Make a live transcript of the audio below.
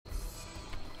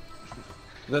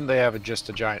Then they have just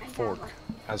a giant fork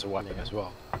as a weapon as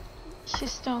well.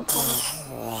 Just don't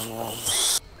go.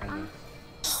 It's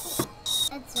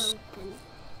open.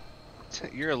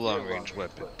 You're a long-range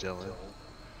weapon, Dylan.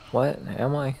 What?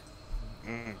 Am I?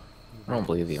 I don't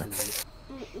believe you.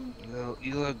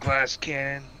 You little glass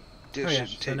cannon. Oh yeah,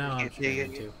 so now I'm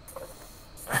shooting too.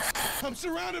 I'm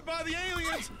surrounded by the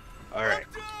aliens! Alright.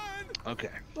 Okay.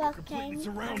 We're Completely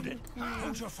surrounded.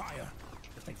 Hold your fire.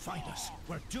 If they find us,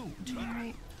 we're doomed.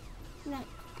 Alright.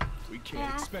 We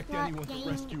can't expect anyone to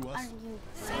rescue us.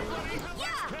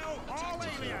 Kill all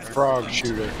aliens! Frog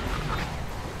shooter.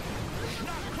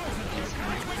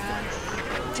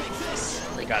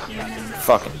 Got it.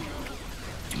 Fucking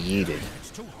yeeted. It's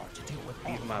too hard to deal with.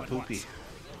 Eat my poopy.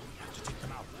 Have to take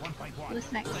them out one by one.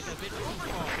 Who's next?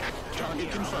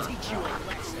 Target confirmed.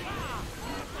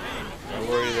 I'm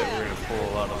worried that we're gonna pull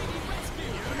a lot of them.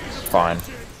 Fine.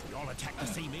 We all attack the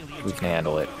same aliens. We can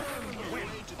handle it.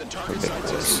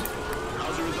 Ridiculous.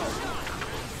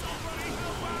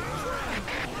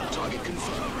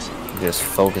 Just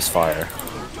focus fire.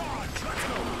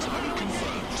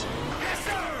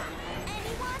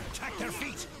 Attack their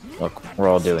feet. Look, we're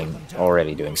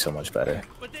already doing so much better.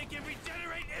 But they can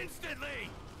regenerate instantly.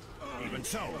 Even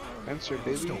so, Answer,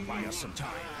 baby. still buy us some time.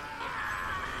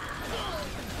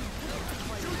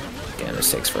 Damn,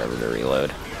 this takes forever to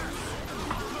reload.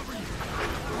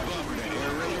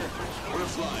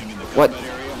 What?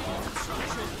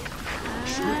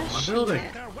 Building.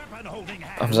 Their weapon holding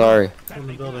hand. I'm sorry. In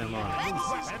the building I'm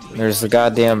on. There's the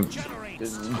goddamn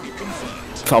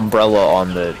umbrella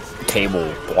on the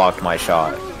table blocked my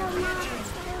shot.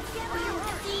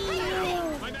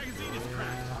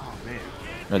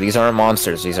 No, these aren't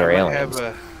monsters. These are aliens.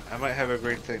 I might have a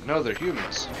great thing. No, they're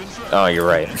humans. Oh, you're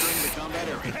right.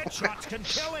 Headshots can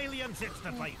kill aliens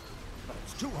instantly. But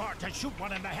it's too hard to shoot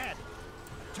one in the head.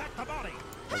 Attack the body.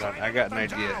 Hold on, I got an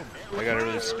idea. I got a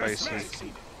really spicy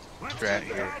strat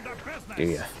here. Do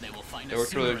ya? It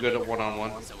worked really good at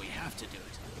one-on-one.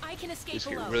 I can escape Just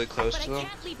get below, really close but to I them,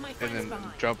 can't leave my and friends then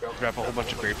behind. drop a whole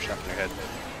bunch of grape shot in their head.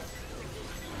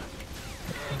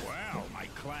 Well, my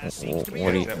class seems to be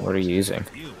What are you using?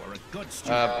 You are a good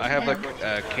student. I have like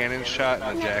a cannon shot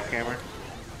and a jackhammer.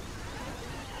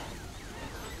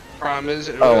 Problem is,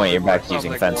 Oh, wait, you're back works on,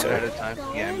 using like, fencer. one at a time.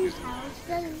 Yeah, I'm using.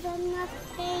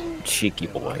 Cheeky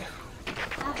boy.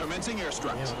 Commencing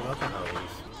airstrikes. Yeah, what about the hose?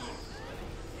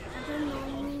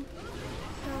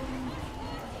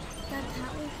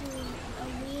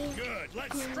 Good.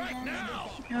 Let's strike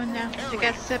now. Oh no, they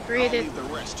got separated. The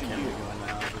rest to you.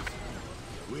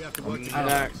 We have to work I'm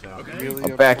not really.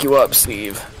 I'll back you up,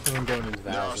 Steve. Someone going into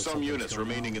There are valves. some units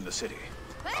remaining in the city.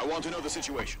 I want to know the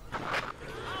situation.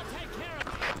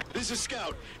 This is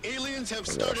Scout. Aliens have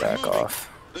We gotta started back moving. off.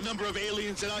 The number of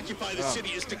aliens that occupy the city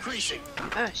is decreasing.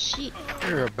 Oh shit.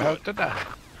 You're about to die.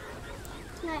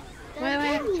 Why do I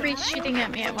have three shooting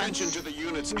at me at Attention once? to the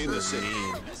units in the city.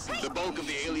 The bulk of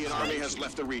the alien army has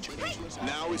left the region.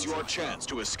 Now is your chance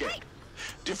to escape.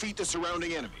 Defeat the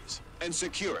surrounding enemies and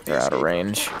secure the They're out of escape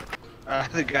range.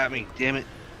 They got me. Damn it.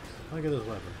 Look at this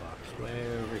weapon box.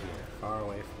 Way over here. Far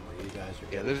away from where you guys are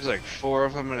Yeah, going. there's like 4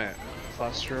 of them in a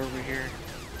cluster over here.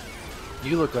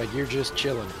 You look like you're just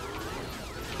chilling.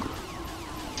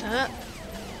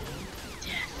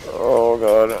 Oh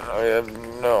god, I have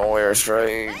no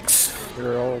airstrikes.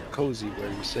 You're all cozy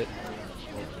where you sit.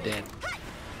 Dead.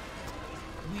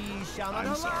 We shall not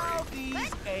allow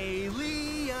these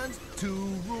aliens to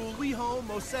rule, we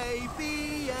homo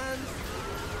sapiens.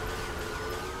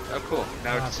 Oh, cool.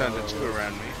 Now it's time to 2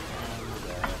 around me.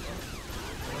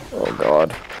 Oh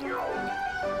god. You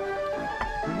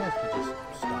guys could just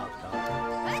stop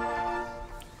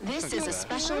talking. This is a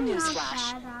special news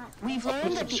flash. We've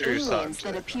learned that the serious aliens thoughts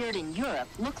that to it. appeared in Europe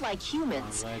look like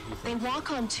humans. They walk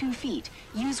on 2 feet,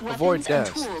 use Avoid weapons and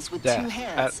death. tools with Death 2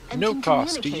 hands, at and no can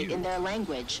cost to communicate you. in their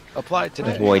language. Apply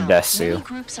today. Avoid Now, death, many Sue.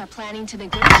 groups are planning to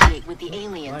negotiate with the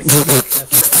aliens.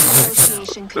 If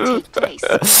negotiation could take place,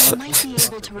 they might be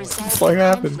able to resolve What the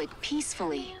happened? conflict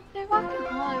peacefully. They're walking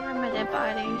all over my dead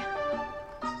body.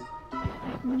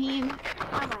 I mean,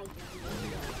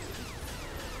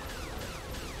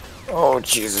 Oh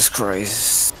Jesus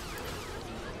Christ.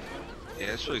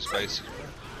 Yeah, it's really spicy.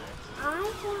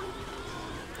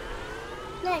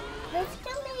 Look, this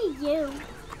can be you.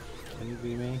 Can you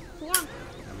be me? Yeah.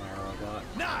 Am I a robot?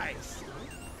 Nice.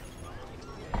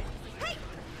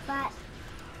 But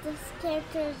this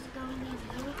character is going to be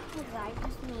you because I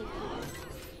just made you.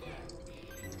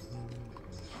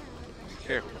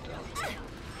 Careful.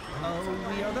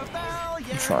 Oh, we are the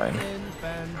valiant trying.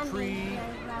 infantry.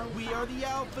 We are the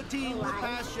alpha team with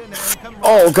passion and camaraderie.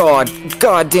 Oh god.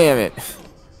 God damn it.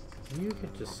 you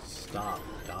could just stop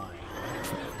dying.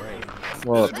 Great.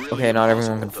 Well, okay, not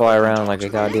everyone can fly around like a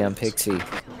goddamn pixie.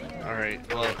 Alright,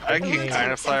 well, I can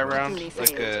kind of fly around like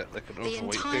an The overweight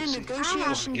entire pixie.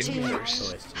 negotiation Get me team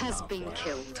first. has been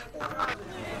killed.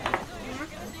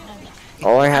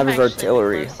 All I have I'm is actually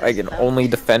artillery. the I can closest, only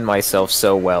defend myself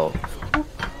so well.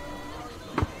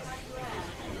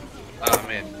 Oh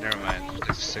man, never mind.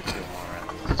 It's 61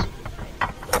 rounds.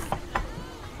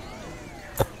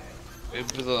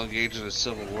 Maybe they'll engage in a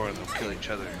civil war and they'll kill each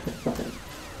other.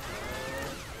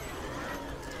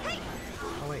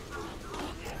 Oh wait.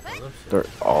 They're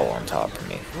all on top of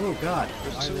me. Oh god,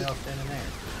 why are they all standing there?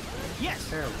 Yes.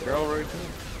 Terrible. They're all right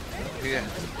there. Yeah.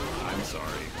 I'm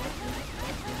sorry.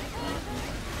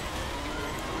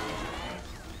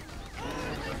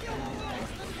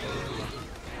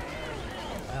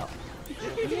 Well,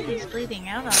 He's bleeding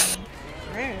out on me.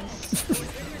 Gross.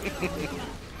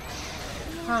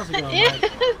 how's it going,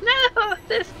 Mike? No,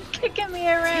 this is kicking me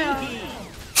around.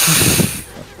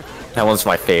 That one's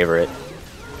my favorite.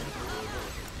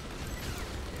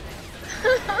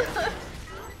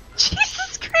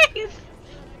 Jesus Christ!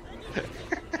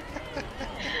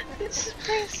 Just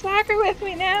play soccer with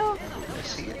me now. I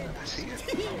see it. I see it.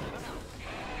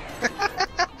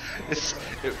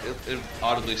 it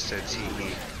audibly said tee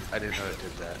hee. I didn't know it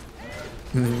did that.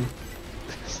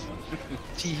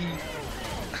 Tee hee.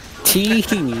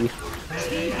 Tee-hee.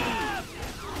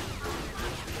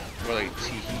 More like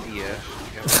tee hee yeah.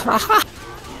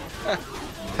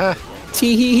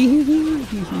 Tee-hee.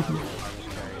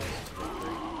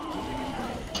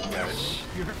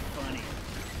 You're funny.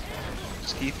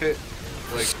 Just keep it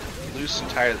like loose and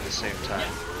tight at the same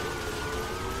time.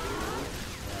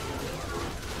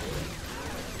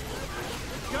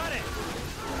 Got it.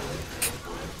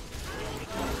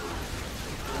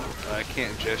 I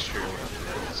can't gesture.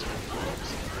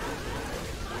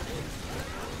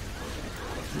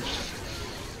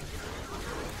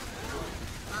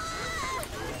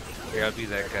 Yeah, I'll be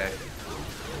that guy.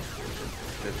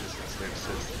 That this next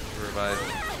to revive.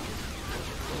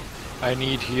 I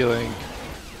need healing.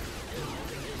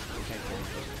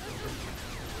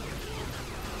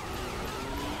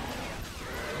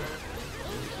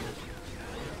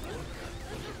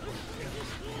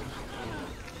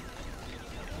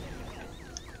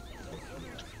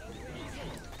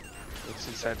 What's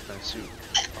inside my suit?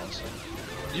 Also.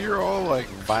 You're all like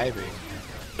vibing.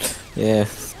 Yeah,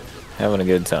 having a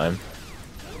good time.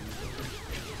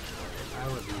 I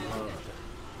would love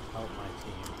to help my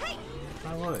team.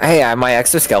 I would. Hey, I have my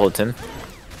exoskeleton.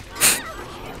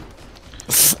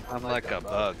 I'm like a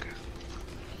bug.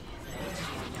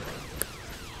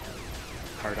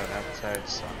 Hard on outside,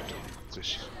 soft.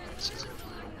 There's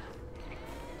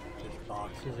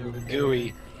boxes over there.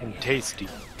 Gooey and tasty.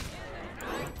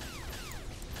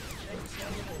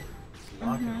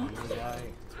 Locking one guy.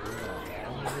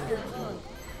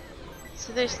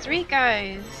 So there's 3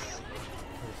 guys.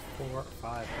 There's 4 or 5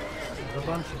 guys. There's a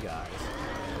bunch of guys.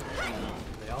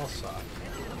 They all suck.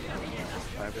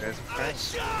 5 guys in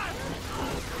France.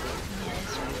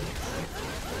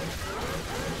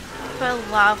 Put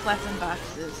a lot of weapon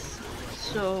boxes.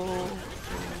 So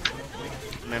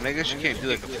Man, I guess you can't do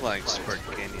like a flying spark,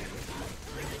 can you?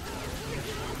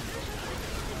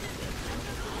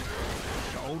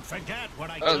 Don't forget what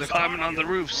I Oh, they're just climbing taught on the you.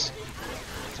 roofs.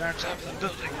 They're on top of the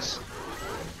buildings.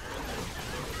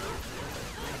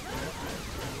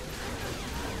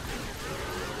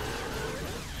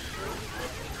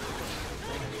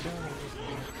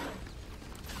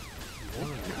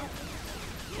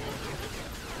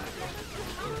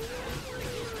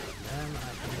 Then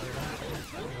I can get it out.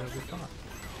 It'll be fun.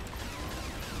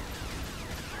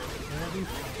 It'll be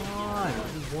fun.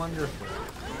 It'll be wonderful.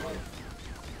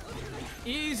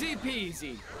 Easy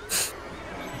peasy.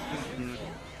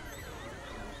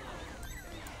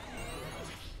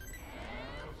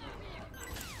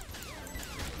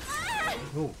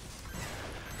 Ooh.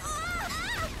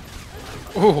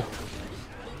 Oh,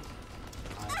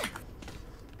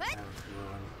 I have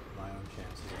ruined my own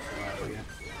chances of surviving it.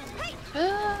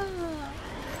 ah.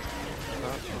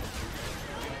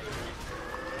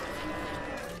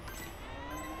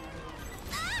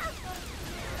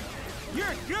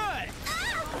 You're good.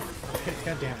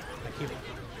 God damn it. I keep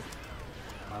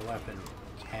my weapon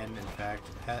can in fact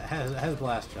has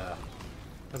blast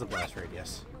has a blast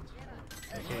radius.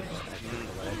 Okay, I shoot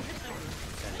the ledge.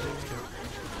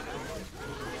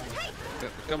 They're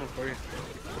coming for you.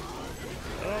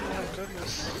 Oh my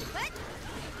goodness.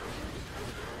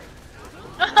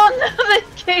 Oh no, the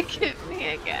kid hit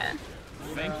me again.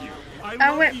 Thank you.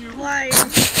 I went flying.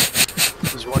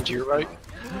 there's one to your right.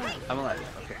 I'm alive.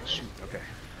 Okay, shoot. Okay.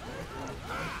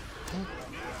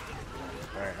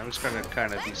 Alright, I'm just gonna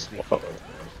kind of be sneaky. Oh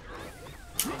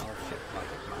shit,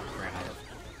 like, ran out of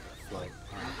float.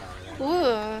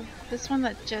 Ooh, this one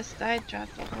that just died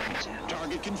dropped a whole bunch of health.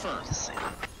 Target confirmed. Just saying.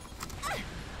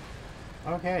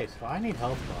 Okay, so I need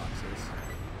health boxes.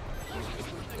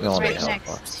 You don't Right need health next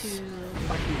box. to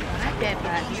my dead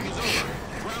body.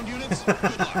 Ground units,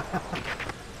 good luck.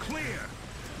 Clear.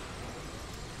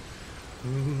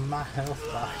 My health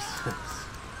boxes.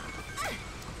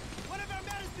 One of our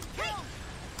men has been killed!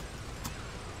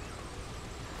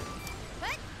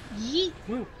 Yeet.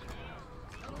 Woo.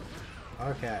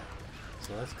 Okay,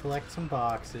 so let's collect some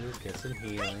boxes, get some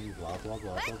healing, blah blah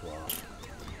blah blah blah.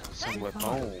 Some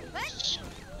weapons.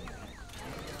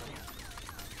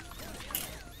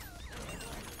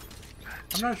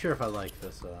 I'm not sure if I like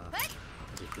this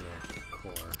particular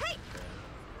core. Okay.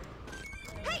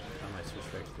 I might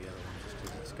switch back to the other one just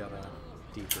because it's got a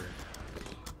deeper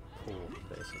pull,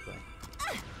 basically.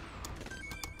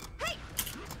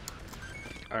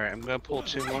 Alright, I'm gonna pull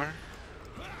 2 more.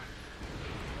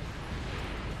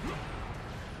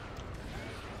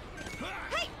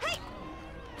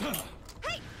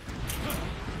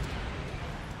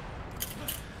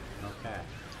 Okay.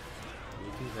 You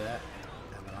do that,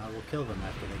 and then I will kill them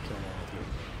after they kill all of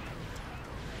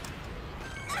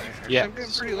you. Yeah. I'm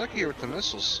getting pretty lucky here with the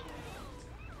missiles.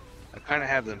 I kind of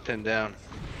have them pinned down.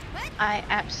 I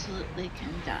absolutely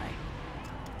can die.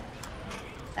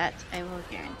 That I will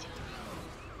guarantee.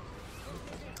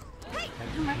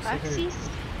 Have No more boxies?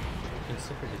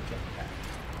 considered a jetpack?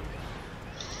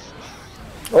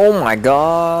 Oh my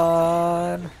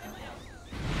god!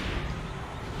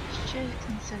 Should have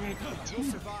considered the We'll two.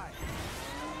 survive.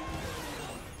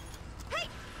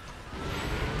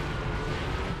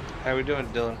 How we doing,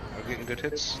 Dylan? Are we getting good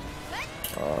hits?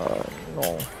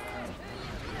 No.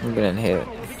 I'm getting hit.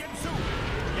 We'll begin soon.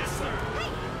 Yes, sir.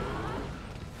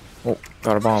 Oh,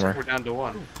 got a bomber. We're down to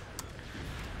 1.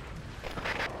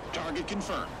 Target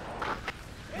confirmed.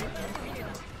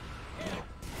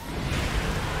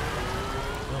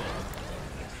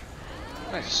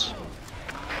 Nice.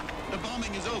 The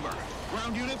bombing is over.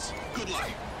 Ground units, good luck.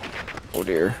 Oh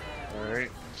dear.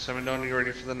 Alright, someone know you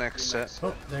ready for the next set.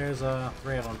 Oh, there's 3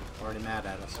 of them already mad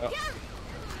at us. Oh.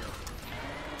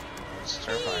 That's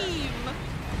terrifying.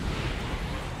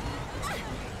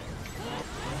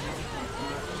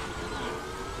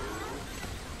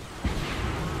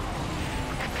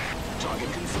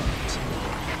 Target confirmed.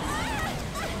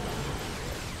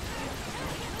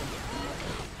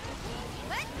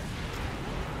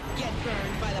 Get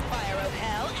burned by the fire of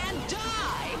hell and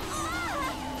die!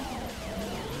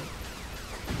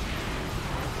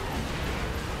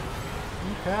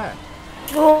 Okay.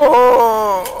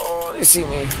 Oh, they see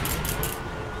me.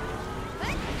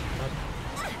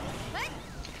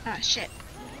 Ah, shit.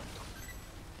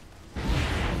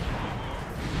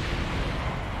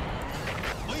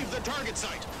 Leave the target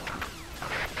site.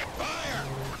 Fire!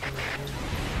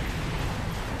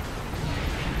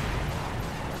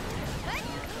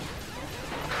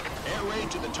 Air raid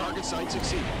to the target site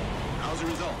succeeded. How's the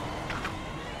result?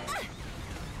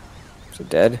 Is it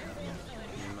dead?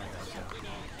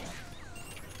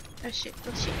 Oh shit,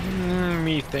 oh shit.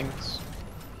 Me thinks.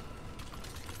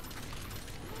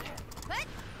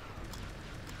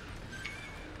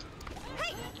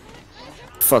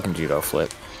 Fucking judo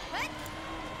flip.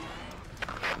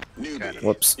 Newbie,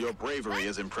 Whoops. your bravery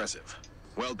is impressive.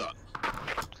 Well done.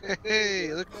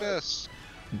 Hey, look at us.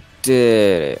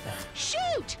 Did it.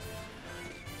 Shoot!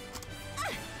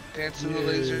 Dance in the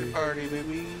laser party,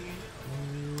 baby.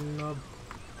 No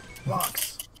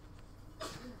box.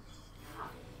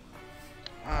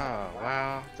 Oh,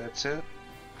 wow. That's it?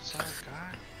 That's all I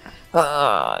got?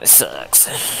 Ah, this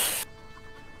sucks.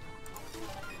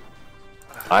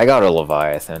 I got a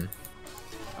Leviathan.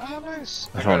 Oh, nice.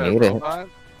 I got don't a need it. robot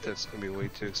that's gonna be way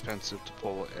too expensive to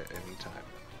pull at any time.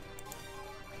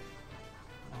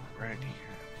 Right here.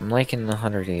 I'm liking the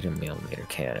 180mm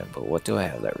cannon, but what do I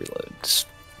have that reloads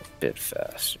a bit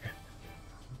faster?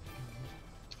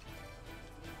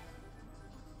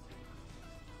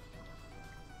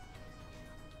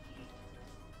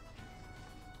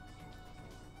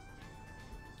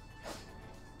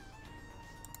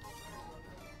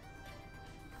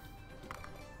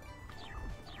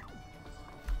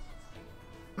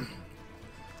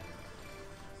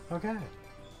 Okay.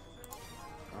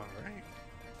 Alright.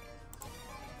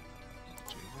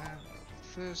 Do that,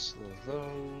 this,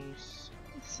 those.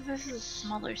 So this is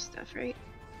smaller stuff, right?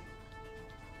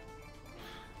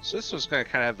 So this was gonna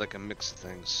kind of have like a mix of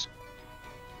things.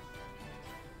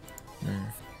 Hmm.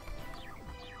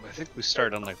 I think we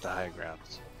start on like the high ground.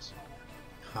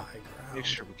 High ground. Make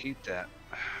sure we keep that.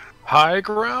 High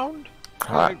ground?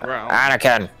 High ground.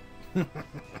 Anakin!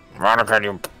 Anakin,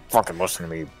 you fucking listen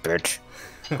to me, bitch.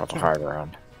 Got the high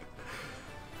ground.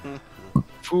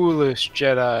 Foolish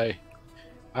Jedi.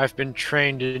 I've been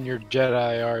trained in your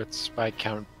Jedi arts by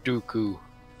Count Dooku.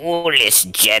 Foolish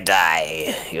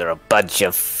Jedi, you're a bunch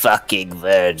of fucking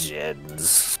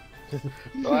virgins.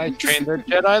 I trained the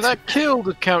Jedi that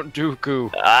killed Count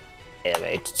Dooku. I am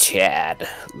a Chad.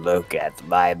 Look at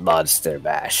my monster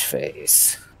mash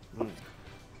face.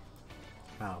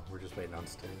 Oh, we're just waiting on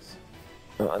Stiz.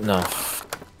 No.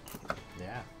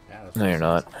 Yeah, that's No, what you're it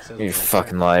not. says. It says You're a right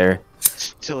fucking there. liar.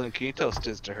 Tillian, can you tell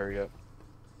Stiz to hurry up?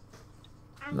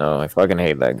 No, I fucking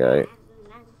hate that guy.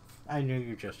 I knew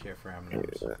you just here for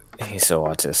M&M's. He's so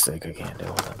autistic, I can't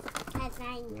deal with him. Because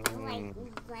I know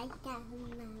like that.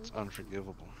 It's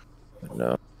unforgivable.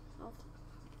 No.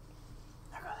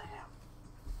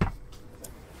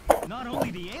 Not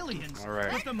only the aliens, All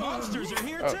right. but the monsters are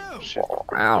here Oh, too. shit.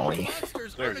 Owie.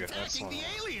 Monsters There aren't we go, that's attacking the the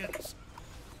aliens.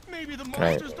 Maybe the Can I,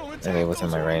 monsters don't are attack they within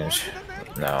those my who are range? larger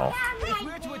than them. No. If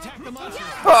we're to attack the monsters,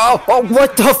 Oh,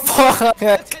 what the fuck?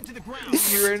 let's head to the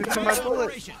ground. You ran into my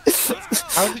bullet.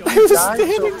 How did I you was die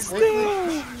standing so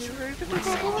quickly?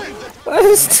 still. I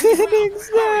was standing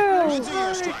still. Into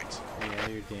your strikes. Yeah,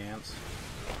 your dance.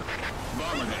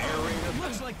 Bomber to air raid. It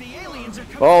looks like the aliens are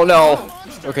coming. Oh no.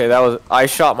 Okay, that was. I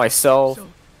shot myself.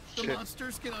 The Shit.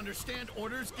 monsters can understand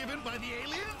orders given by the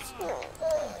aliens?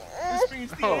 This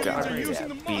means the Oh, aliens God, are using yeah,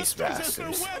 the beast monsters as their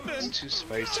bastards. weapons. It's too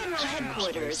spicy. General Too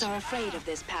headquarters spicy. are afraid of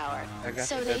this power, I got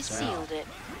so the they heads down. sealed it.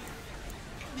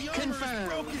 The armor is Confirmed.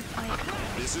 broken.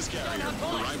 This is Carrier.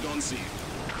 Arrived on scene.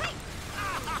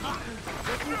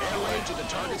 Air raid to the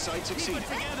target site succeeded.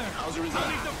 How's the result?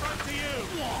 Leave the front to you.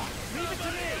 Leave it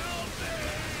to me.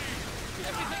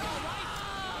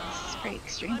 This is pretty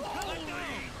extreme.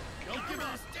 Don't give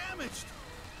us damaged.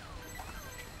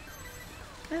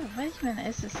 Oh, what even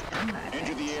is this scumbag?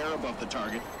 Enter the air above the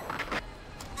target.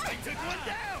 I took one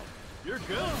down. You're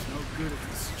good. No good if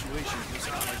the situation goes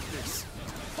out like this.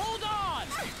 Hold on.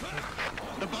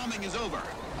 The bombing is over.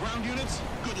 Ground units,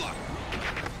 good luck.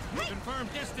 Confirm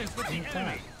distance with the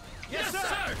enemy. Yes,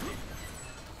 sir.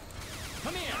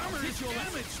 Come here. Armor is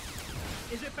damaged.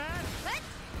 Is it bad?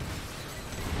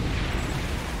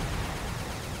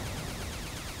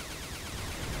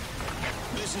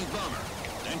 This is Bomber.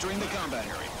 Entering the combat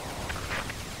area.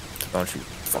 Don't you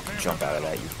fucking jump out of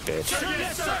that, you bitch.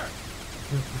 Yes, sir.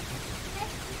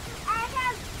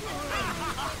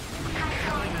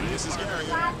 This is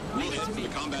Carrier. We'll hit the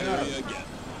combat area again.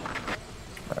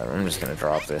 I'm just gonna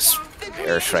drop this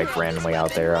airstrike randomly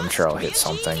out there. I'm sure I'll hit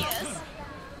something.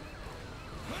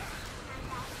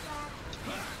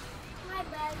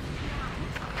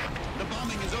 The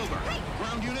bombing is over.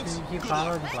 Ground units, You keep good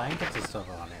powdered luck. blankets and stuff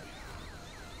on it.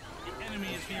 The enemy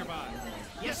is nearby.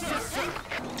 Yes, sir.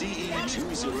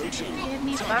 DE-202. Give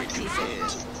me Foxy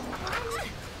scissors.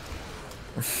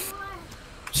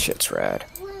 Shit's rad.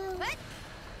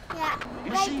 Yeah,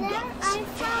 Machine right there, guns. I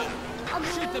found a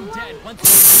Shoot them blue dead one.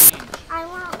 once they're range. I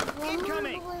want one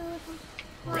Incoming. more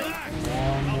blue. Relax. One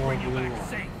I'll more bring you blue back one.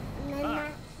 safe. And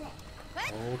then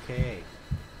that's it. Okay.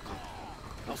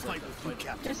 I'll fight with you,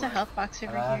 Captain. There's a health box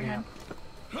over I love here,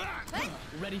 you. hon.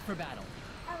 Ready for battle.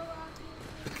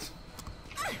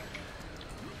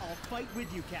 I'll fight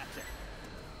with you, Captain.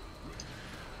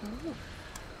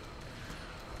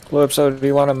 Calypso, do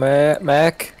you want a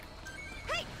Mac?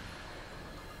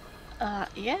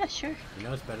 Yeah, sure. You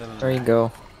know it's better than There you that.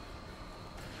 go.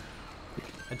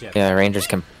 A jet. Yeah, Rangers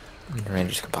can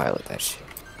pilot that shit.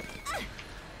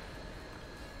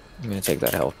 I'm gonna take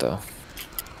that health though.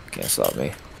 Can't stop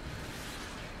me.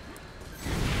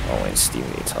 Oh, and Steve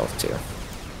needs health too.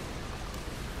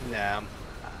 Nah.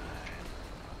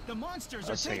 The monsters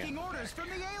Let's are see taking it. orders from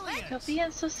the aliens. Stop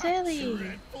being so silly.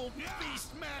 Dreadful beast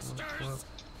masters.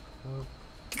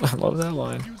 I love that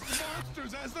line. Use the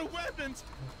monsters as their weapons.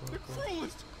 The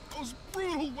cruelest, most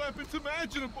brutal weapons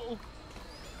imaginable.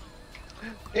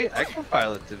 Hey, I can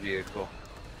pilot the vehicle.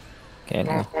 Can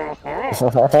you?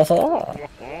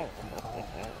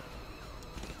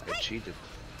 I cheated.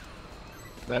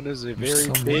 That is a You're very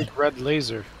so big mean. red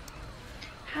laser.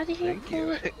 How do you Thank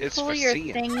you. It's pull for your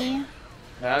seeing. thingy?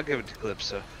 Nah, I'll give it to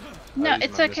Calypso. No, I'll use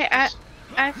it's my okay. missiles.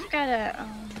 I've got a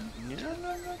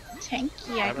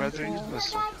tanky I I'd can rather use pull.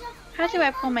 missile. How do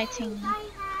I pull my tingy?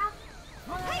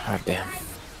 God damn.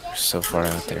 You're so far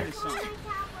out there.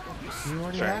 You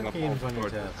already Sorry, have I'm games up on your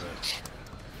board. tablet.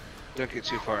 Don't get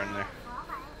too far in there.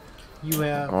 You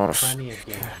have Oh, plenty of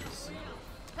games.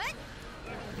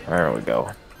 There we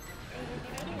go.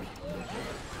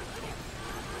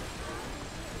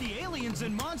 The aliens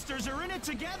and monsters are in it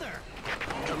together.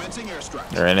 Commencing airstrike.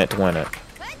 They're in it to win it.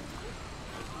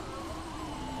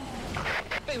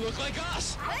 They look like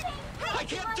us. I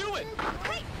can't do it.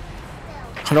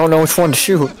 I don't know which one to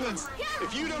shoot.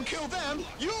 If you don't kill them,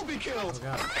 you'll be killed.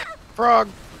 Frog.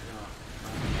 You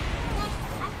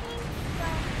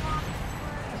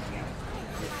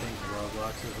think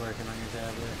Roblox is working on your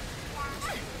tablet?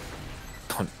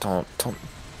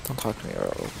 Don't talk to me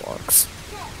about Roblox.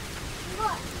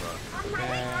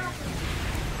 Okay.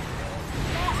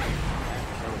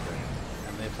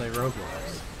 And they play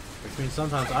Roblox, which means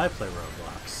sometimes I play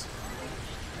Roblox.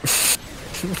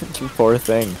 You poor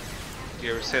thing. Do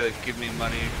you ever say like, give me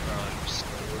money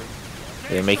or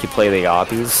They make you play the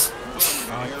obbies.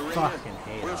 I fucking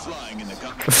hate We're it. flying in the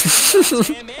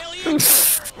Damn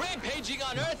aliens! Rampaging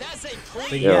on Earth as they But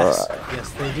please. yes, yes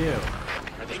they do.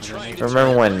 Are they trying to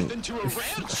Remember turn when Earth into a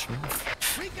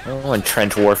ranch?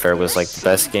 Trench Warfare was like the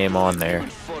best game on there?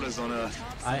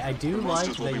 I do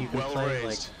like that you can play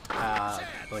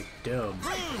like Doom.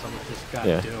 Someone just got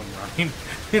Yeah. Doom running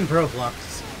in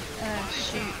Roblox.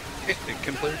 Shoot. It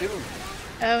can play Doom.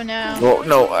 Oh no. Well,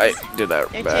 no, I did that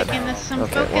They're bad. taking some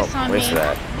Okay, focus well, on where's me.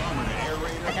 that?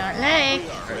 I don't like.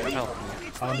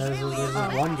 Oh, no, there's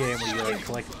this one game where you like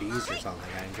collect bees or something.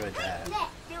 I enjoyed that.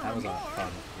 That was a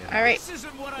fun. All right,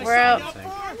 we're out.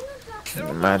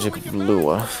 The Magic of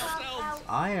Lua.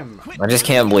 I am. I just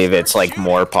can't believe it's like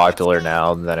more popular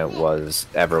now than it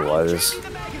ever was.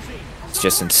 It's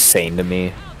just insane to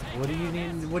me. What do you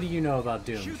need? What do you know about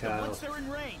Doom, child?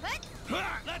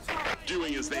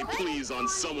 Doing as they please on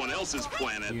someone else's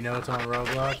planet. You know it's on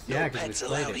Roblox? Yeah, because we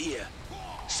played it. here.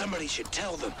 Somebody should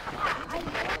tell them.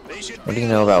 They should What do you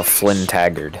know about Flynn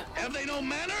Taggart? Have they no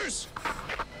manners?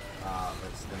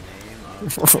 That's the name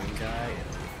of the Doom guy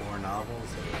in 4 novels.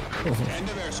 End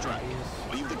of airstrike.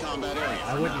 Leave the combat area.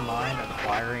 I wouldn't mind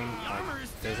acquiring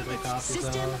physical copies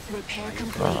System of. repair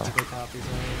complete. Physical copies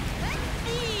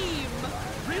of.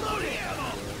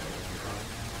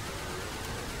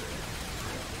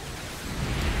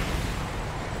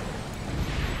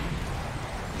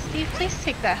 Steve, please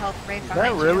take that health right Is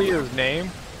behind that really you. his name?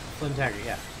 Flynn Taggart,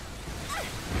 yeah.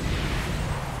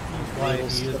 Why he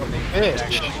used the name Bitch.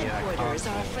 Taggart, Headquarters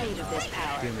are afraid of this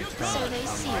power, Doom Eternal, so they unlike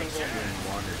sealed it. Doom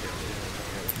 1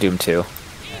 or Doom 2. Doom 2.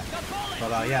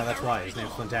 But yeah, that's why his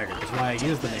name's Flynn Taggart. That's why I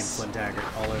use the name Flynn Taggart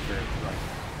all over, like,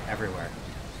 everywhere.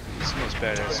 It's the most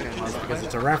badass game. Because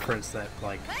it's a reference that,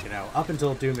 like, you know, up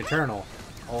until Doom Eternal,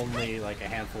 only like a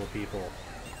handful of people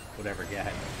would ever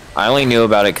get. I only knew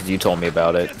about it because you told me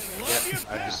about it. Yep,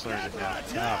 I just learned it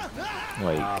now.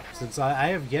 Like, Since I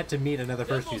have yet to meet another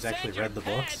person who's actually read the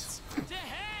books,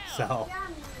 so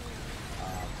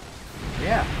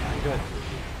yeah, I'm good.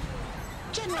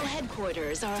 General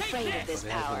headquarters are afraid of this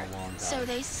power, so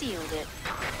they sealed it.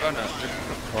 Oh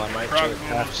no. Well, I might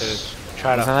have to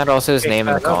try isn't to. that also his name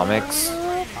in the comics?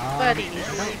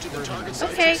 Buddies.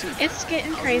 Okay, it's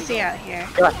getting crazy out here.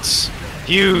 Guts.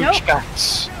 Huge Nope.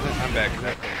 guts. I'm back.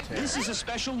 This is a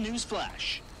special news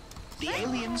flash. The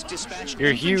aliens dispatched You're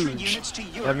infantry huge. units to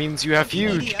Europe. That means you have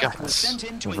huge EDF was guts. sent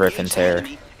in to Rip and engage the tear.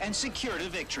 enemy and secured a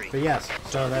victory. But yes,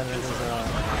 so that is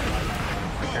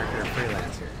a character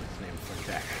freelancer. His name's Flynn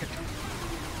Taggart.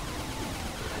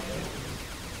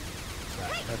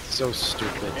 That's so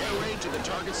stupid. Air raid to the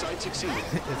target site succeeded.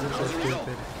 Is it so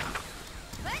stupid?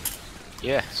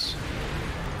 Yes.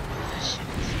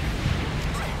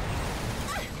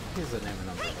 He's the name of a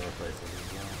number of other places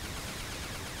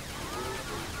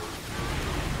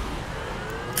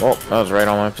as Well, that was right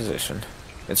on my position.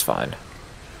 It's fine.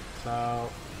 well.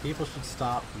 So people should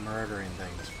stop murdering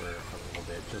things for a little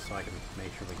bit, just so I can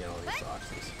make sure we get all these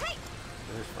boxes.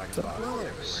 There's fucking boxes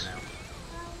everywhere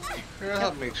now. Here, I'll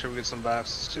help make sure we get some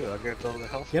boxes too. I'll get all the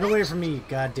health. Get away from me, you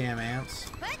goddamn ants!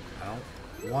 I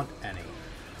don't want any.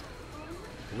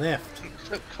 Lift.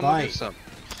 Come on, Bite. get some.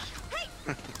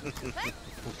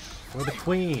 For the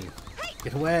queen.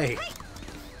 Get away.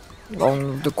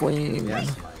 Long the queen. Yes,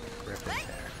 Mike. Rip and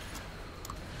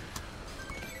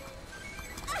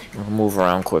tear. I'll move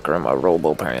around quicker in my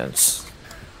robo pants.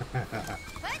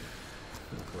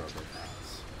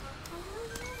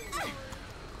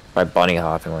 By bunny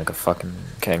hopping like a fucking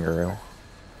kangaroo.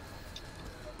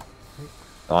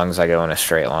 As long as I go in a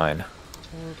straight line.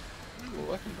 Ooh,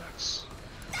 weapon box.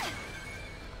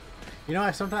 You know,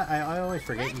 I always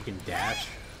forget you can dash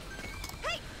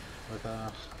with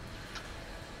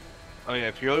Oh yeah,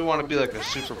 if you really want to be like a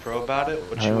super pro about it,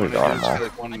 what you Oh, want to do God, is no. get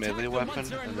like one melee weapon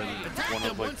and then one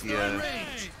of like the kind of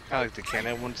like the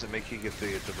cannon ones that make you get the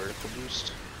vertical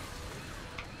boost.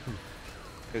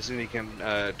 Because then you can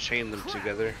chain them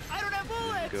together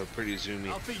and go pretty zoomy.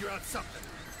 I'll figure out something.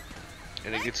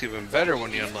 And it gets even better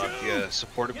when you unlock the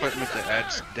support equipment that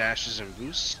adds dashes and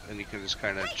boosts, and you can just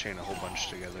kind of chain a whole bunch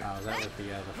together. Oh, is that with the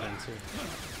fencer?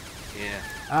 Yeah.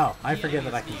 Oh, I forget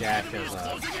that I can dash as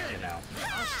you know.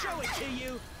 I'll show it to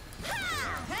you.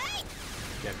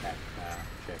 Jetpack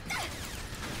chick.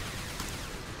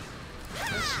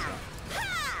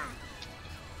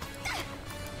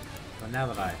 But now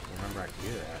that I remember I can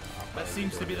do that, That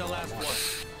seems to be the last one.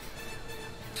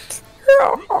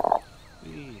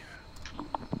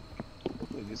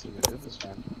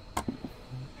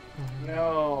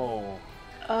 No.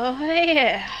 Oh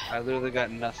yeah. I literally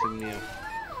got nothing new.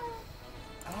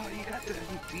 Oh, you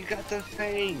got the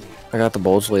Fang. I got the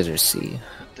Bulge Laser C.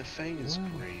 The Fang is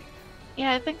great.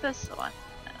 Yeah, I think that's the one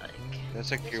I like.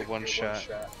 That's like your one-shot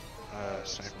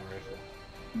sniper rifle.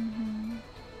 Mm-hmm.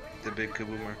 The big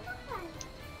kaboomer.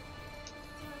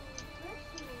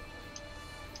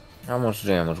 How much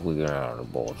damage we get out of the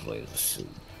Bulge Laser C?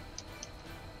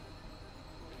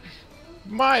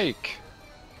 Mike!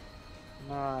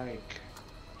 Mike.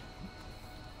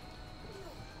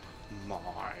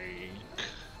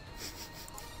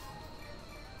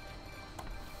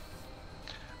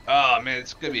 Oh man,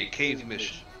 it's gonna be a cave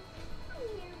mission.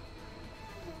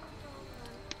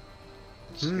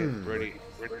 Just get ready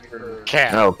for...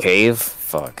 Cat. Oh, cave?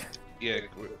 Fuck. Yeah,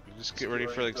 just get ready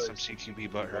for like some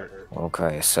CQB butthurt.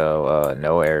 Okay, so,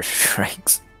 no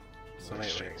airstrikes. So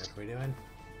wait, what are we doing?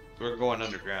 We're going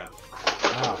underground.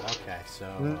 Oh, okay,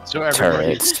 so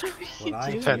Turrets. what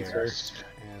I hear Fencer. is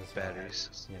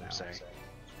Batteries. you know, Sorry.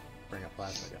 bring a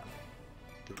plasma gun.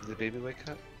 The baby wake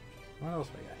up? What else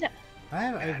we got? Yeah.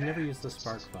 I've never used the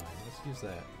spark vine. Let's use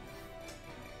that.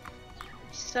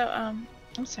 So I'm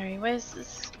sorry. What is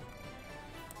this?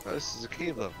 Oh, this is a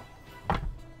cave level.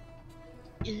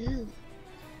 Ew.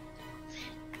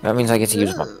 That means I get to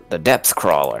use the Depth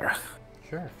Crawler.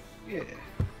 Sure. Yeah.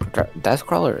 Depth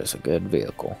Crawler is a good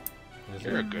vehicle.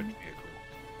 You're a good vehicle.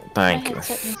 Thank My you.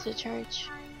 headset needs to charge.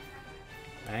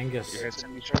 Angus. Your headset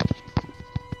needs charge?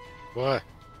 What?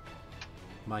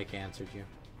 Mike answered you.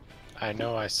 I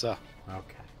know I saw.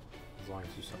 Okay. As long as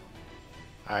you saw.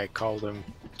 I called him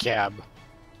Cab.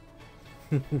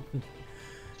 Your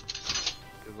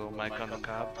little mic on the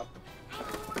cob.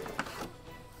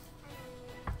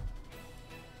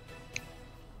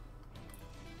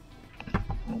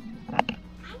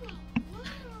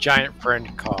 Giant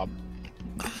friend Cobb.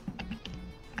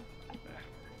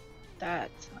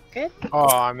 That's not good. Oh,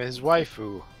 I'm his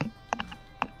waifu.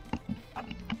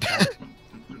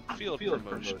 Field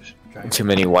promotion. Too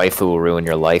many waifu will ruin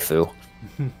your lifeu.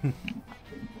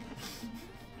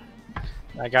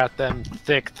 I got them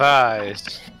thick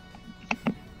thighs.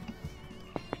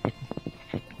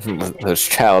 Those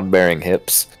childbearing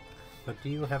hips. But do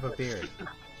you have a beard?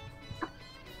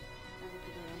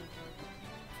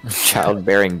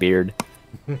 Childbearing beard.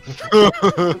 I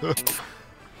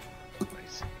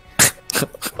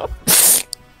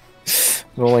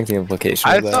don't like the implication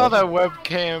I of that. saw that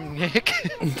webcam, Nick.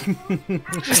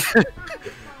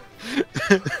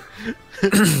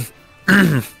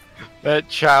 That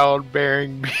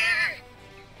childbearing beard.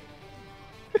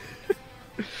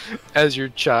 As your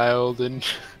child and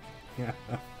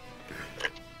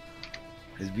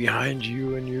is behind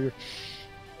you and your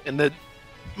and the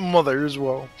mother as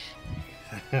well.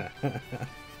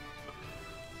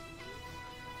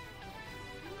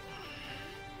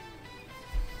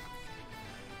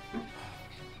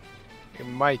 Hey,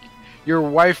 Mike, your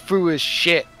waifu is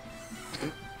shit.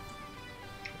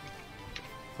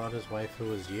 Thought his waifu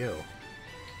was you.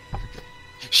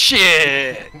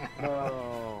 Shit.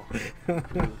 Oh.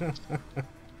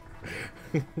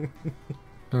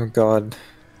 Oh god.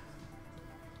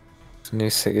 New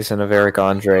season of Eric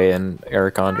Andre, and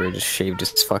Eric Andre just shaved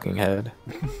his fucking head.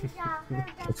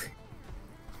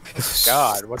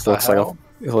 God, what the looks hell?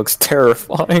 Like it looks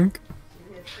terrifying.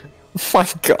 Oh my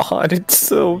god, it's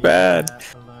so bad.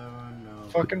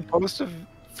 Fucking post a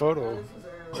photo.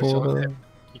 Hold on.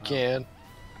 You can.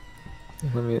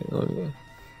 Let me.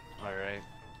 Alright.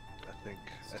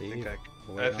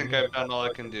 I think I've done all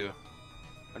I can do.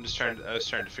 I was trying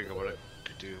to figure out what I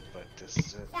could do, but this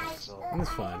is it. It's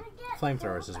fun.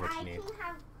 Flamethrowers is what you need.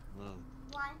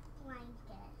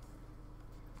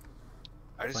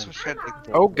 I just wish I had like,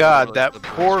 Oh god, that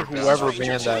poor whoever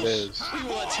band that is. We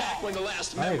will attack when the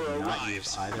last I member have not arrives.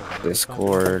 used either one of those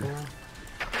Discord. before.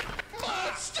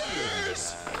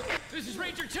 Monsters! This is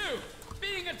Ranger 2.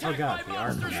 Being attacked Oh god, by the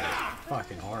armor monsters. is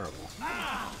fucking horrible.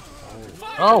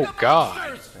 Oh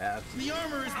god. That's... The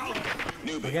armor is broken.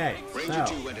 Newbie, Okay, Ranger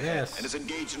so 2 went ahead this and is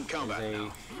engaged in is combat a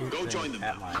now. shoot Go thing join them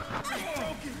at now. mine.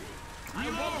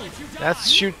 You won't. You That's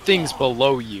shoot things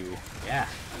below you. Yeah,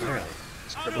 really.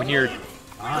 when you're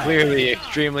clearly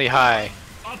extremely high.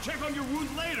 I'll check on your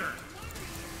wound later.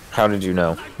 How did you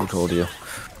know? Who told you?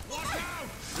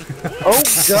 Oh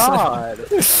God!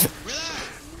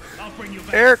 I'll bring you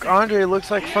back. Eric Andre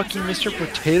looks like fucking Mr.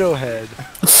 Potato Head.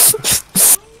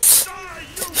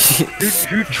 He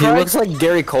looks like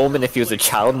Gary Coleman if he was a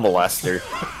child molester.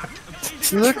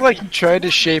 He looked like he tried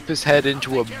to shape his head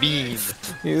into a bean.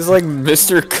 He was like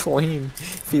Mr. Clean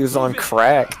if he was on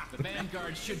crack.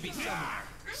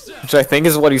 Which I think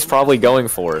is what he's probably going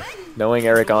for, knowing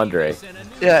Eric Andre.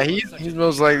 Yeah, he's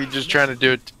most likely just trying to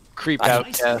do a creep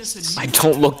out test. I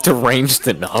don't look deranged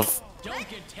enough.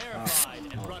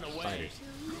 Spiders.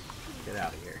 Get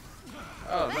out of here.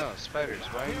 Oh no, spiders!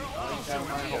 Why are you down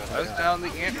my hole? I was down the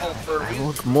ant hole for a I reason.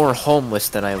 look more homeless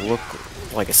than I look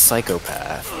like a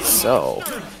psychopath. So,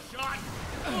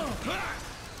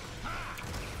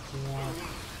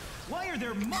 Why are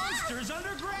there monsters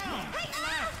underground?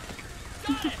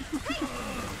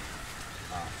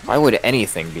 why would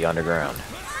anything be underground?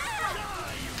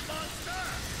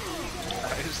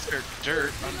 Why is there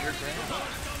dirt underground?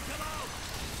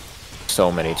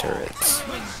 So many turrets.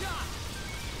 Over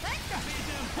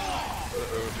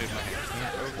my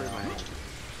hand. Over my hand.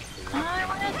 I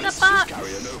wanted the box.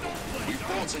 We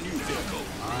bought a new vehicle.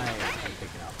 I am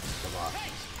picking up the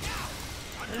boxes.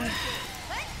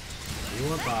 You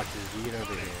want boxes, you get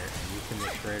over here, and you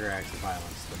commit greater acts of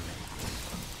violence than me.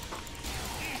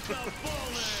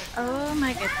 Oh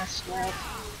my goodness, Lord.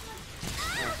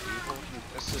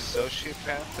 This is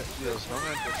sociopath that feels no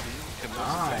empathy. I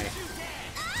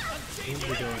seem to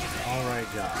be doing an alright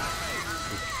job.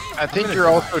 I think you're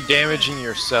also damaging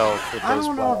yourself with I those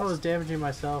don't know if I balls. was damaging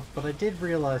myself, but I did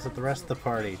realize that the rest of the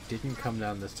party didn't come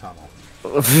down this tunnel.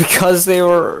 Because they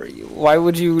were. Why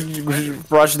would you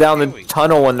rush down the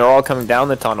tunnel when they're all coming down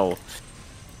the tunnel?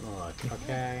 Look,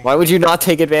 okay? Why would you not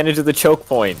take advantage of the choke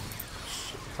point?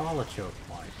 It's all a choke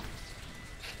point.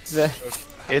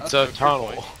 It's a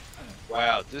tunnel.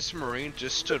 Wow, this Marine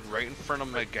just stood right in front of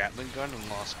my Gatling gun and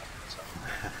lost.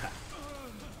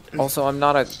 Also, I'm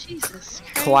not a Jesus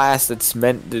Christ. class that's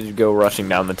meant to go rushing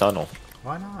down the tunnel.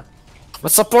 Why not?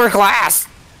 What's the support class?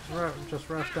 Just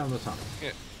rush down the tunnel.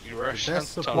 Yeah, you rush down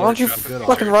That's the the tunnel. Why don't you Good fucking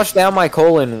officer. rush down my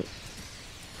colon?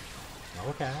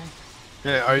 Okay.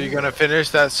 Yeah, are you gonna finish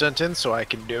that sentence so I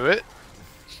can do it?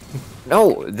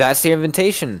 No, that's the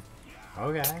invitation.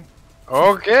 Okay.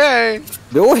 Okay.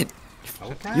 Do it.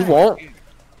 Okay. You won't.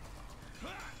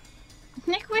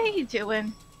 Nick, what are you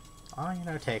doing? Oh, you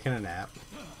know, taking a nap.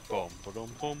 Boom, boom,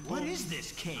 boom, What boom. is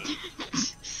this cave?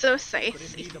 So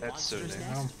sassy. That's so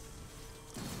nice.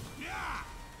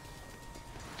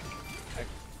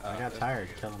 I got tired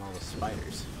killing all the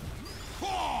spiders.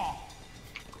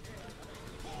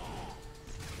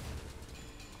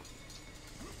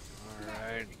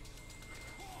 Alright.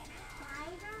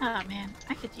 Oh man,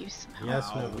 I could use some help. Yes,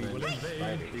 no, We will we invade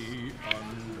spiders. the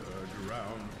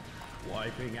underground,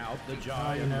 wiping out the Oh, you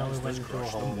giant know, we monsters. went into a Crush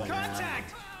hole them. in the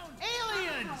Contact!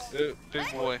 Aliens!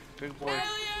 Big boy, big boy.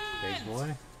 Big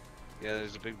boy? Yeah,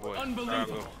 there's a big boy.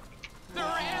 Unbelievable. There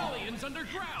are aliens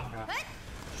underground.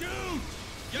 Shoot!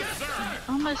 Yes, sir.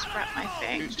 Almost brought my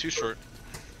thing. Too short.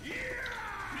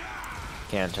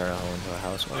 Can't turn a hole into a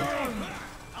housewife.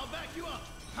 I'll back you up.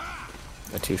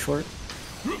 A too short?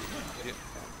 You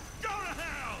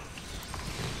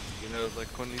know, like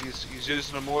when he's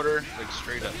using a mortar, like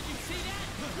straight up.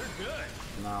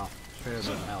 No, straight up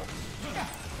doesn't help.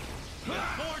 More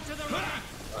to the right.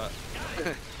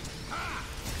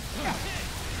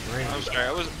 I'm sorry,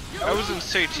 I wasn't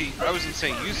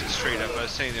saying use it straight up. I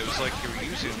was saying it was like you were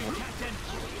using one.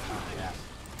 Yeah.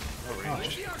 Oh, Oh,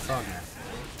 range. frog man.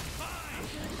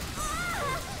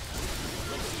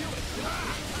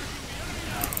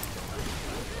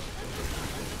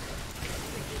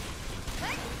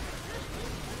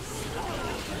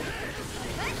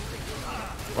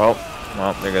 Well,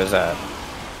 there goes that.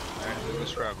 Alright,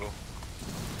 let's struggle.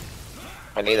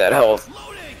 I need that health.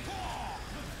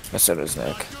 So does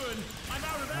Nick.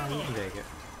 Oh, you can take it.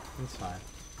 It's fine.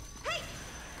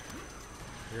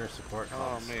 You're a support Oh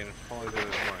class. man, if only there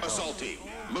was more health. Assault team,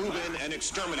 move in and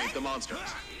exterminate the monsters.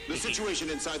 The situation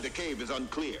inside the cave is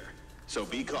unclear, so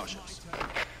be cautious.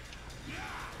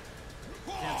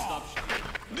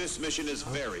 This mission is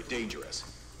very dangerous.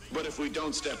 But if we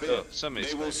don't step in, Oh, so many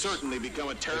they will spiders. certainly become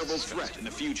a terrible threat in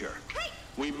the future.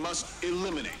 We must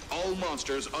eliminate all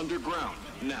monsters underground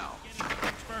now.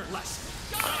 Less.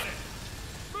 Got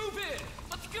it. Move in.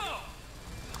 Let's go.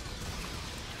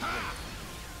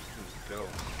 Go.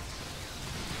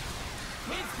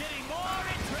 It's getting more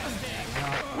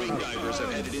interesting. Wing divers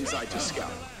have headed inside to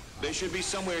scout. They should be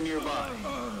somewhere nearby.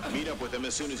 Meet up with them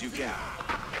as soon as you can.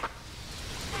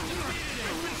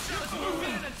 Let's move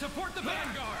in and support the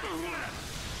vanguard.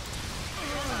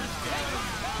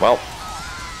 Well,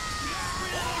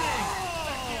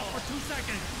 For 2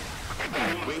 seconds.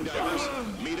 Wing divers,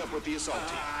 meet up with the assault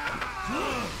team.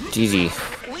 GG.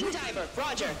 Wing diver,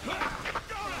 roger.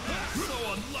 So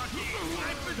unlucky.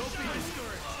 I've been so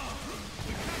discouraged.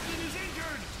 The captain is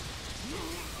injured.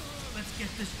 Let's get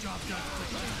this job done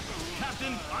quickly.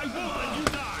 Captain, I won't let you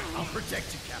die. I'll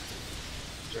protect you, Captain.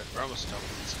 We're almost done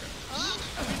with these guys.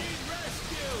 I need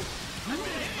rescue. I've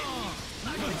been hit.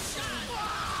 I've been shot.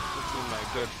 Hopefully my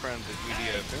good friend the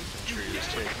EDF infantry is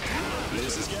taking.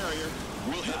 This is Carrier.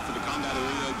 We'll head for the combat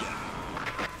arena again.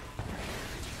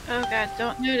 Oh god,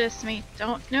 don't notice me.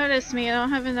 Don't notice me. I don't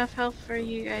have enough health for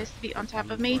you guys to be on top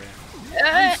of me.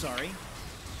 I'm sorry.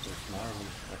 There's more of them.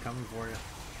 They're coming for you.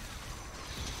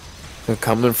 They're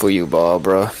coming for you,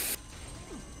 Barbara.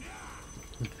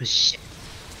 Shit.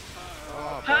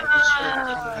 Oh,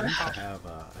 I used to have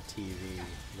a TV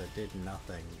that did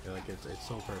nothing. Like its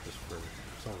sole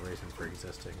reason for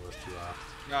existing was to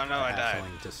No, I died.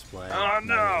 actually display. Oh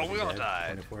no, Metal we all Gear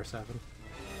died. 24/7.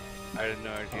 I had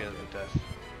no idea of the death.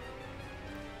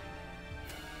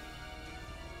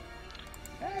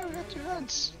 Hey, we got 2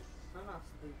 hunts. Do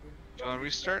you want to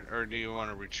restart or do you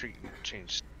want to retreat and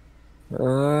change?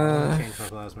 Change my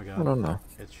plasma gun. I don't know.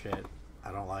 It's shit.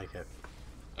 I don't like it.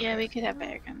 Yeah, we could have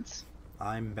better guns.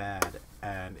 I'm bad,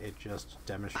 and it just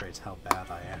demonstrates how bad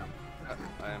I am.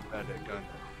 I am bad at gun.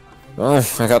 Oh,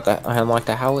 I got that. I unlocked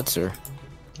the howitzer.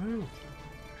 Ooh.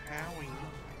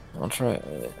 I'll try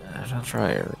it. I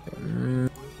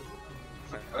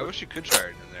I wish you could try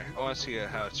it in there. I want to see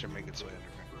how it's make its way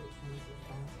underground.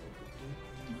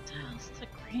 What the hell's the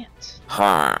Grant?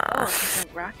 Ha. Oh, it's a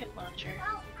rocket launcher.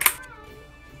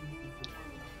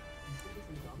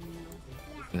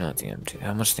 Not the M2.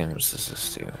 How much damage does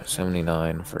this do?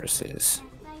 79 versus.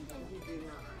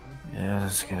 Yeah,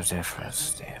 let's get a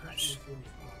difference. Damage.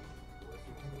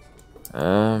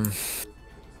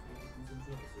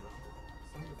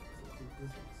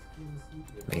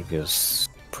 Maybe a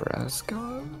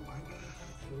Prescott?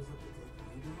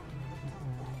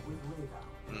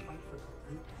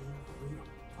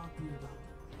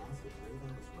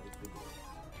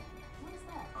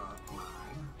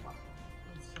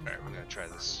 Alright, we're gonna try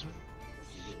this.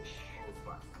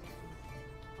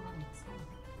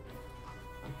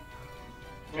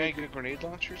 Any good grenade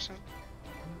launchers?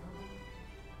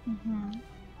 Mm-hmm.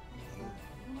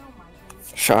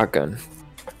 Shotgun.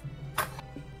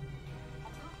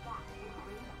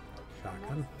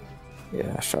 Shotgun?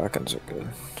 Yeah, shotguns are good.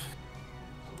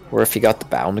 Or if you got the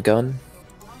bound gun,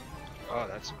 Oh,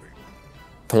 that's great.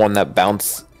 the one that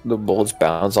the bullets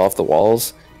bounce off the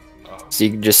walls, Oh, so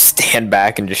you can just stand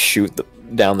back and just shoot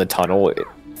down the tunnel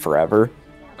forever.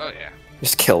 oh yeah.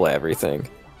 Just kill everything.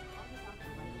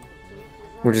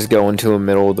 We're just go into the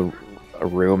middle of a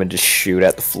room and just shoot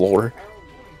at the floor.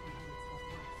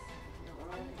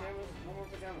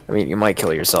 I mean, you might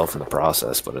kill yourself in the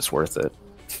process, but it's worth it.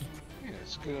 Yeah,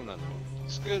 it's good another one.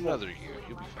 It's good another year.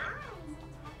 You'll be fine.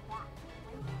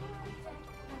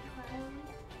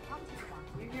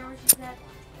 You hear what she said?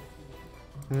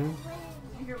 Hmm?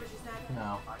 You hear what she said?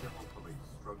 No.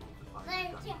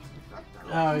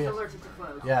 Oh, yes. allergic to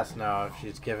clothes. Yes, no,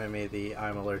 she's given me the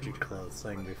I'm allergic to clothes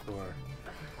thing before.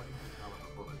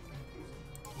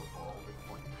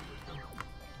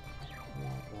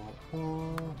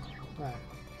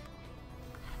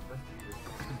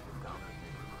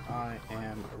 I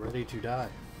am ready to die.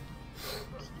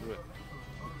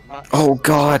 Oh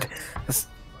god!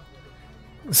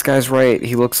 This guy's right,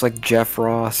 he looks like Jeff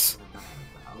Ross.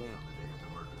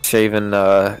 Shaven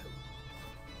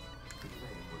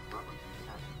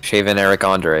Eric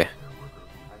Andre.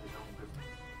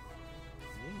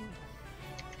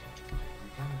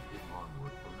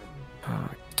 Oh,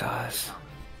 it does.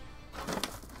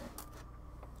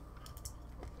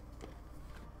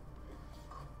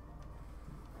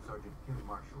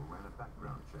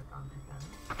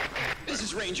 This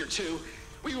is Ranger 2.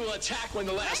 We will attack when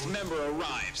the last member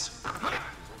arrives.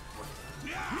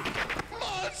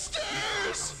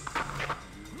 Monsters!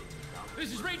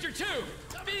 This is Ranger 2,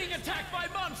 being attacked by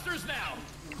monsters now.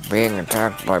 Being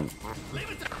attacked by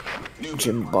Newman,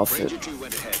 Jim Buffett. Ranger 2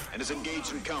 went ahead and is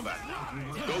engaged in combat.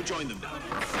 Go join them now.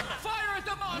 Fire at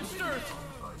the monsters!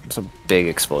 It's a big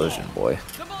explosion, boy.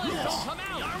 Come on, don't come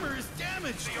out! The armor is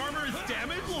damaged! The armor is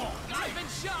damaged? I've been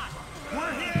shot!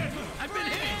 We're hit! I've been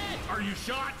hit! Are you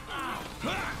shot?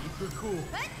 You're cool.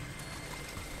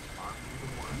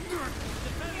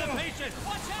 Defend the patient!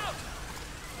 Watch out!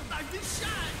 I've been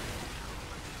shot!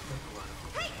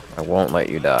 I won't let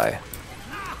you die.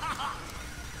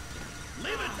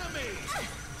 Leave it to me.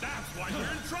 That's why you're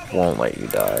in trouble. Won't let you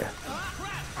die.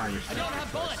 Oh, you're still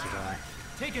close to die.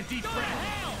 Take a deep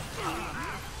breath.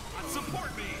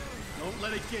 Support me. Don't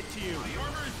let it get to you. My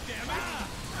armor is damaged.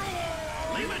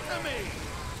 Leave it to me.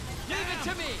 Leave it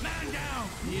to me. Man down.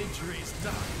 The injury's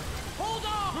done. Hold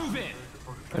on. Move in.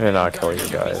 I did not kill you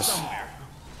guys.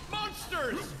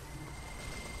 Monsters.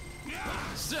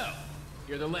 So,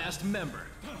 you're the last member.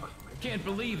 Can't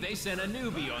believe they sent a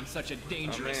newbie on such a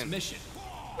dangerous mission.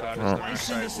 God Oh. is Why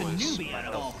send us a newbie out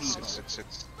of all people?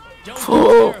 666. Don't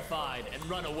be terrified and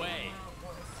run away.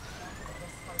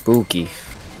 Spooky.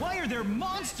 Why are there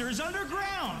monsters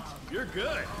underground? You're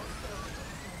good.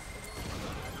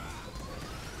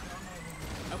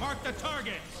 I marked the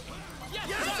target. Yes,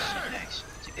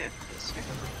 sir.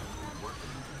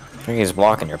 I think he's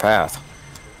blocking your path.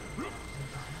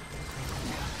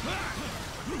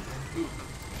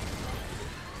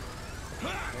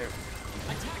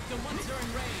 Attack the ones that are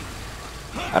in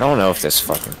range. I don't know if this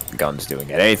fucking gun's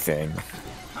doing anything. Attack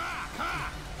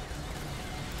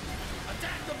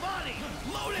the body.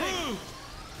 Loading.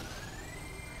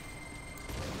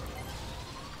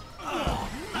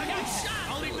 I got shot.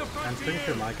 I'll leave the front I'm to pretty you.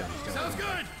 sure my gun's going. Sounds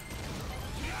good.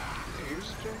 Yours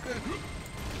is doing good.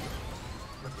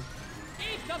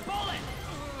 Eat the bullet.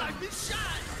 I've been shot.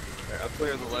 Alright, I'll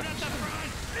clear the left.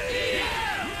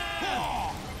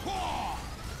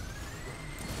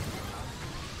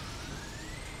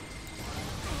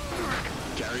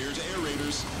 Carriers, air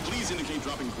raiders, please indicate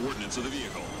dropping coordinates of the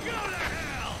vehicle. Go to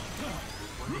hell.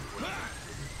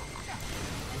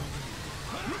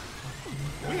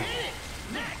 We hit it.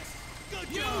 Next. Good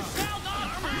job. You shall not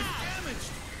pass.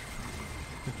 Damaged.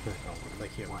 Don't look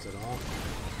like humans at all.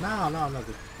 No,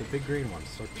 the big green ones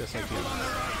look just like humans.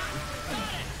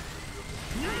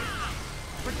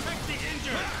 Protect the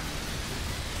injured.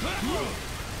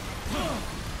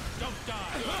 Don't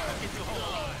die. I'll get you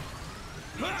whole alive.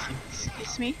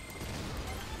 Excuse me.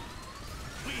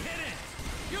 We hit it.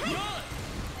 You good.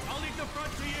 I'll leave the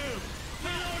front to you.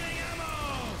 Reloading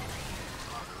ammo.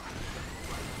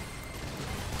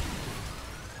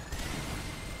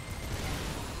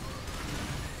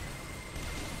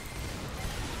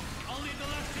 I'll leave the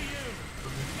left to you.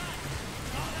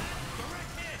 Saw that?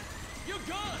 Direct hit. You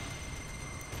good.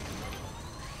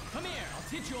 Come here. I'll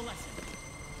teach you a lesson.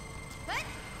 What?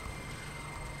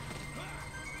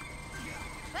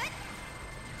 What?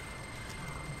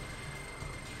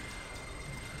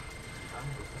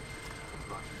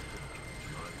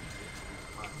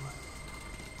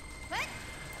 What?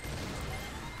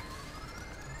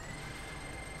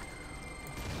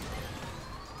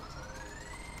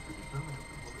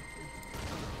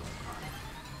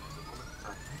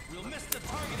 We'll miss the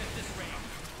target at this range.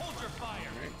 Hold your fire.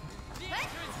 The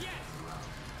answer is yes.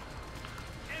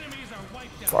 Enemies are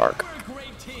wiped out. Fuck. We're a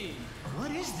great team.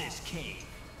 What is this cave?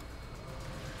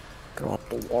 Go up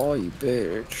the wall, you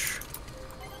bitch.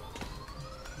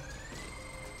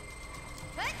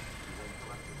 What?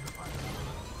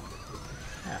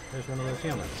 Yeah, there's one of those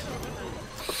humans.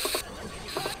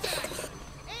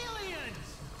 Aliens!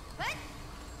 What?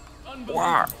 Unbelievable.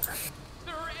 Wow.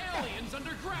 There are aliens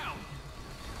underground.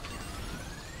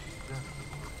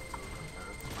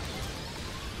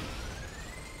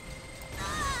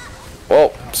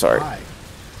 Whoa, sorry. Hi.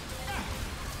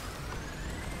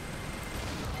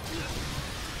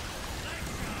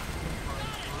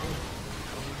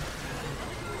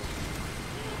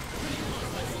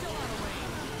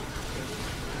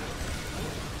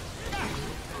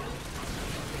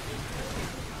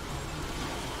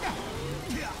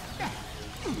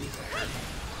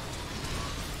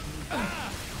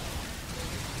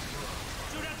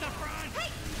 Shoot at the front.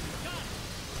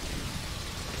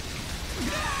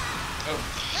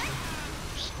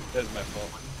 That's my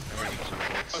fault.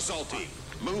 Assault team,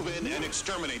 move in and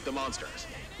exterminate the monsters.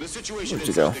 The situation Where'd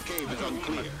you inside go? the cave is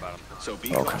unclear, so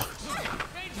be Okay.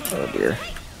 cautious. Oh dear.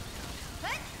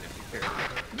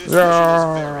 This mission is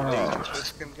very No. dangerous,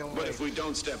 This can go but away. if we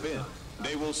don't step in,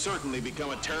 they will certainly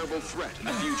become a terrible threat in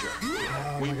the future.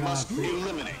 We my God. must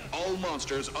eliminate all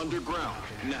monsters underground.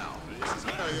 Now, this is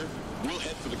Carrier. We'll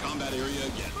head for the combat area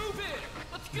again. Move in.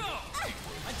 Let's go.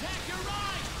 Attack your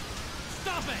right.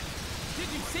 Stop it. Did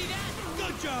you see that?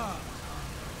 Good job.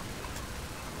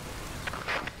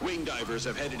 Wing divers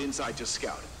have headed inside to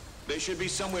scout. They should be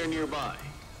somewhere nearby.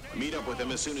 Meet up with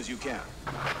them as soon as you can.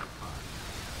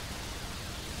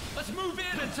 Let's move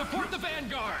in and support the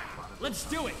Vanguard. Let's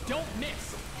do it. Don't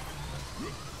miss.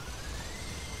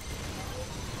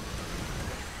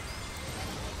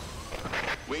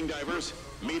 Wing divers,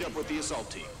 meet up with the assault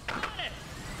team. Got it.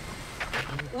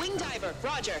 Wing diver,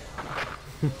 roger.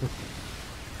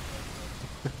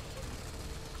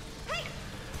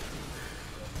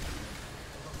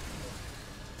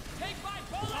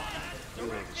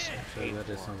 Actually, that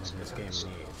is something this game needs.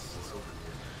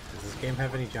 Does this game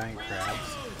have any giant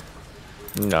crabs?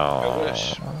 No. I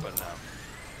wish, but no.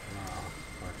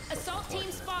 Assault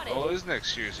team spotted. Oh, it is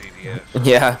next year's EDF.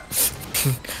 Yeah.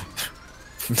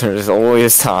 There's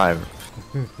always time.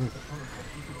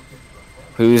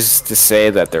 Who's to say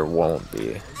that there won't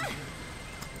be?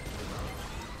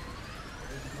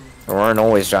 There weren't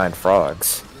always giant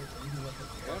frogs.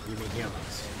 You mean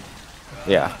humans?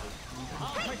 Yeah.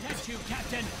 I'll protect you,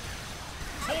 Captain.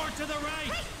 More to the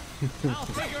right. I'll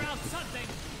figure out something.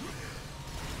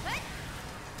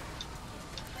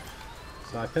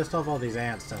 So I pissed off all these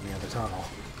ants down the other tunnel.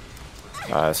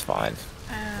 That's fine.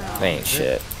 They ain't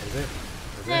shit. Is it?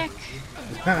 Is Nick,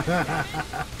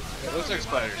 It looks like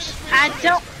spiders. I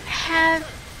don't have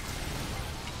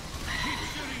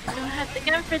the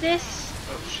gun for this.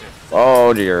 Oh shit.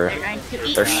 Oh dear. They're going to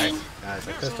eat They're me. Guys,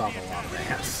 I pissed off a lot of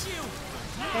ants.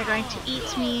 They're going to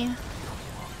eat me.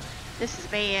 This is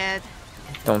bad.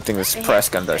 Don't think this press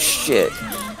gun does shit. I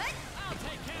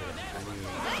need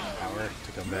power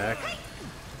to come back.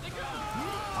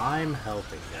 I'm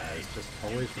helping, guys. Just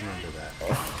always remember that.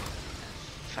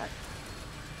 Fuck.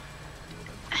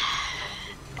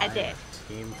 I did. I'm a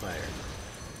team player.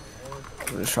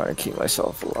 I'm just trying to keep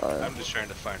myself alive. I'm just trying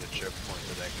to find a checkpoint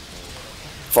that I can move.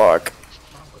 Fuck.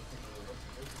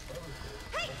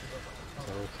 It's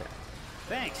okay.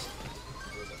 Thanks.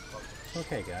 It's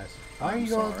okay, guys. Why are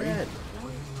you all dead?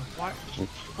 What?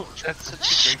 That's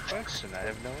such a great question. I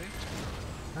have no answer.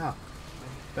 Oh.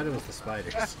 Bet it was the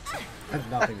spiders. Had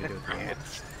nothing to do with the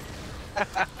ants.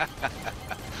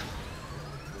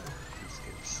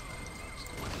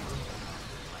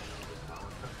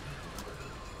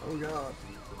 Oh god.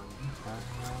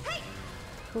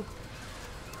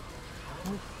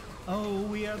 Oh,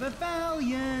 we are the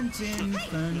valiant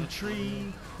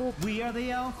infantry. We are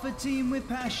the alpha team with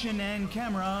passion and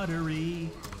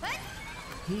camaraderie.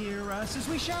 Hear us as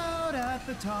we shout at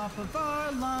the top of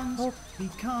our lungs. Be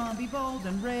calm, be bold,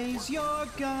 and raise your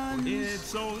guns.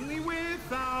 It's only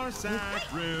with our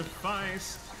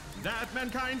sacrifice that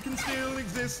mankind can still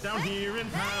exist down here in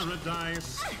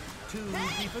paradise. To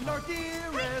defend our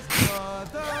dearest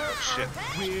brother, Shit.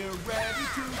 we're ready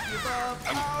to give up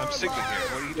our I'm signaling here.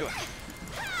 What are you doing?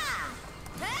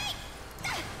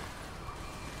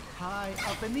 High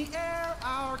up in the air,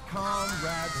 our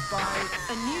comrades fight.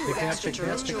 A new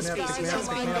extraterrestrial species has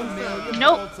been confirmed.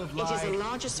 Nope. It is a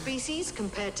larger species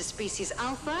compared to species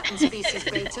Alpha and species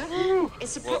Beta.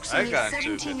 It's approximately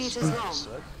 70 meters long,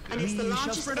 and it's the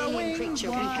largest alien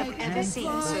creature we have ever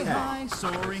seen so far.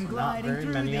 Soaring, Not gliding very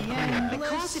through many the of them yet.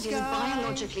 Because it is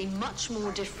biologically much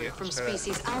more different from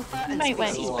species Alpha and Might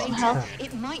want species some Beta, help.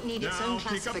 it might need its own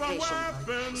classification.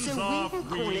 So we will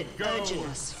call it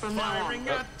Urginus from now on.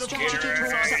 Strategy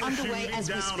talks are underway as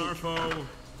we speak. You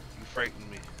frightened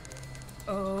me.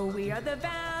 Oh, we are the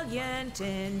valiant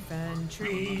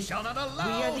infantry. We shall not allow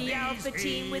We are the these alpha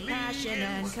team with passion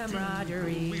and aliens to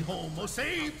camaraderie. We Homo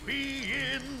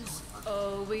sapiens.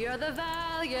 Oh, we are the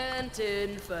valiant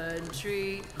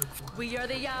infantry. We are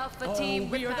the alpha team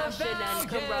with passion and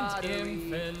camaraderie.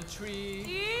 Infantry.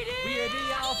 We are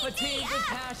the alpha team with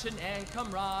passion and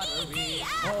camaraderie.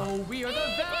 Oh, we are the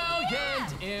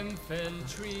valiant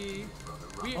infantry.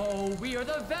 We are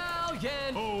the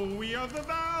valiant. Oh, we are the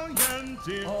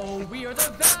valiant. Oh, we are the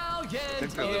valiant. They're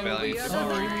the valiant. We are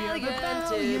the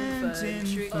valiant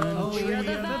infantry. Oh, we are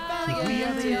the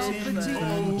valiant infantry.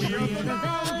 Oh,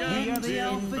 we are the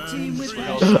alpha team with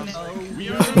passion. We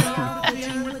are the alpha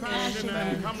team with passion and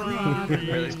I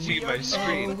camaraderie. really see my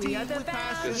screen.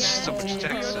 There's so much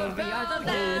text on We it. are the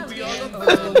valiant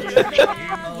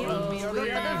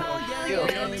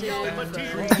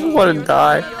I want to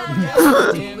die.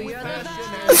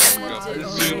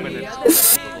 Zoom in it.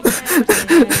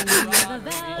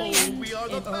 We are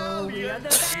the valiant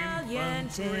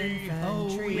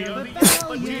infantry. We are the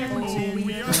We are the valiant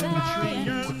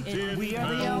infantry. We are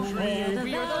the alpha.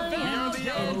 We are the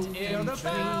valiant infantry. We are the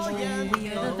valiant. We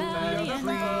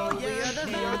are the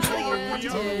valiant.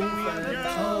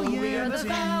 We are the valiant. We are the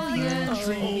valiant.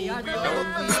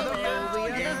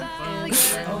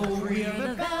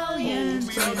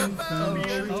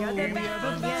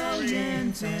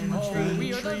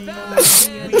 We are the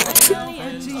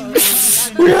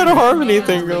We had a harmony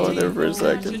thing going there for a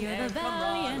second. We are the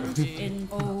valiant infantry.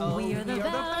 We are the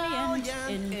valiant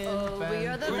infantry. We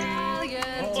are the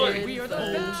valiant. We are the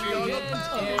valiant. We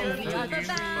are the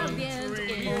valiant.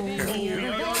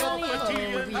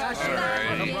 We are the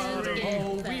valiant.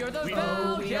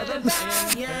 the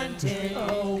valiant infantry.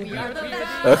 Oh, we are the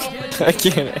Okay, I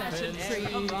can't. infantry.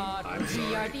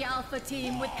 We are the alpha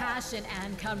team with passion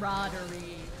and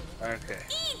camaraderie. Okay.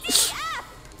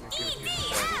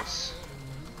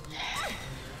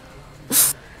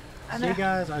 See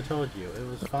guys, I told you, it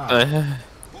was fine.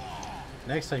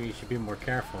 Next time you should be more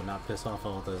careful and not piss off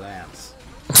all those ants.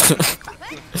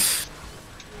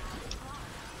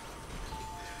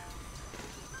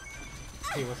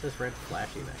 Hey, what's this red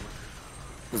flashy thing?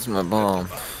 This is my bomb.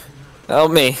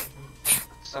 Help me!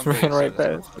 Somebody Ran right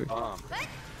said past me. Oh,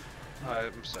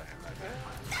 I'm sorry, my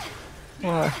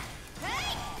bad. Why?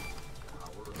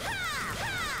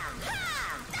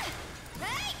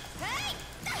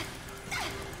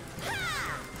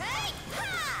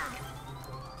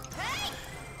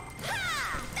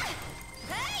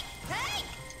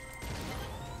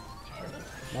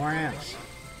 More ants.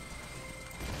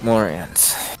 More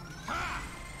ants.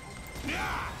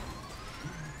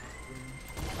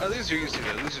 Oh, these are easy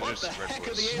though. These are just red What the heck are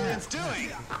boys. the aliens doing?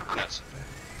 Not so bad.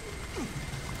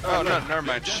 Oh no, never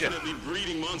mind. They're Shit. definitely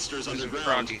breeding monsters There's a underground.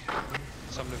 froggy.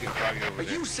 Something to get froggy over Are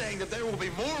there. you saying that there will be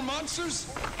more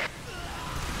monsters?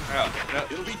 Oh, no,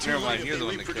 It'll be too never late mind. if You're they the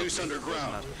one that killed reproduce me.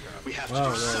 underground. We have to Whoa, do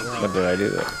whoa, something. What did I do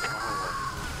that?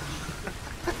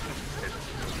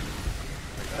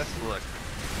 That's the look.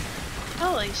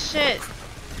 Holy shit.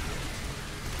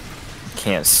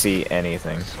 Can't see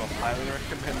anything. So highly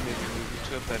recommend maybe moving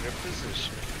to a better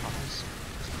position.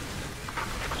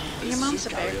 Your mom's a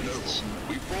This is bear Carrier Noble. position.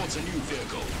 We brought a new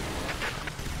vehicle.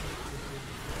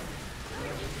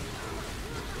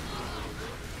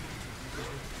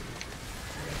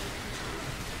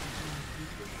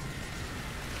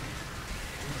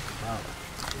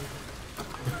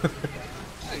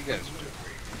 You guys are doing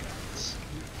great.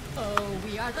 Oh,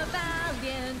 we are the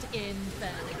valiant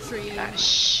infantry. Ah,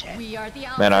 shit. We are the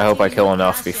Man, I hope I alpha kill team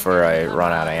enough with passion before I and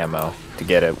run out of ammo to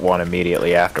get it one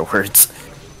immediately afterwards.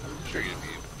 I'm sure you'll be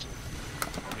able to.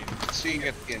 I mean, seeing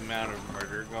at the amount of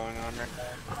murder going on right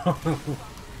now,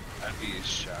 I'd be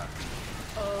shocked.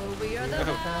 Oh, we are the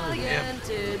valiant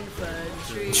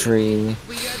infantry. Tree.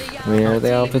 We are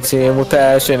the alpha team with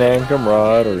passion and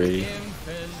camaraderie.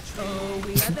 Oh,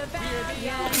 we are the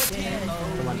valiant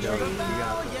infantry. Come on, Joey, you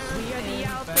got this. We are the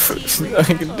alpha team. I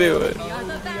can do it. We are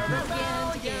the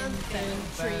valiant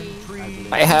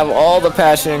infantry. I have all the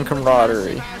passion and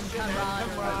camaraderie. And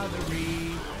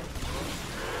camaraderie.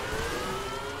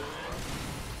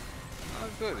 Oh,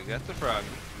 good. You got the frog.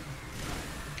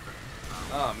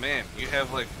 Oh man, you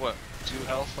have like what, 2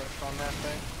 health left on that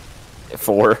thing?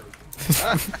 4.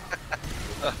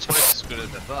 Oh, twice as good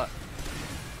as I thought.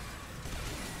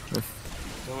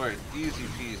 Don't worry, easy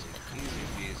peasy, easy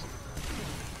peasy.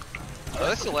 Oh,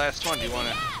 that's the last one. Do you want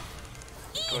to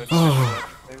go ahead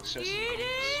and switch it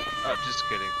up? Oh, just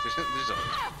kidding. There's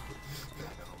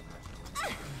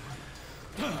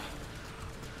always.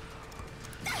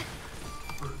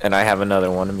 And I have another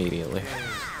one immediately.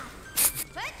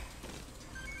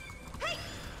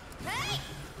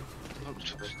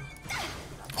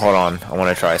 Hold on, I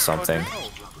want to try something.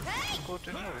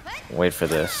 Wait for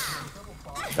this.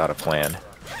 Got a plan.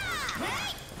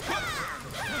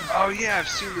 Oh yeah, I've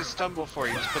seen this done before.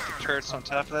 You just put the turrets on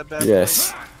top of that bad boy?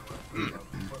 Yes.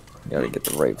 Gotta get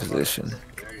the right position.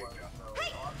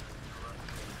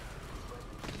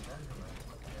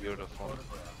 Beautiful.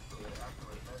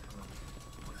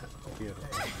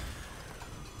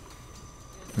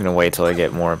 I'm gonna wait till I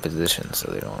get more in position so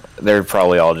they don't. They're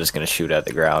probably all just gonna shoot at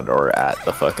the ground or at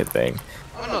the fucking thing.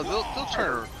 Oh no, they'll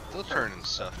turn and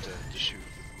stuff to shoot.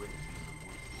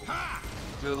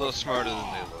 They're a little smarter than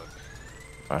they look.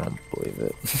 I don't believe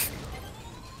it.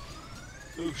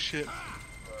 Oh shit.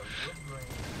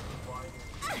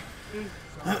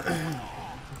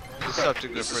 Just have to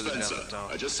go This is further down Spencer. the tunnel.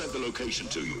 I just sent the location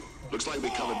to you. Looks like we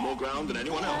covered more ground than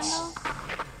anyone else.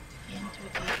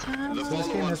 The So this game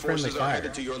follow-on has friendly forces are fire.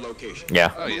 headed to your location.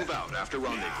 Yeah. Oh, yeah. Move out after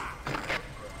rendezvous.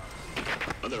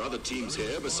 Are there other teams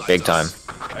here besides Big time. us?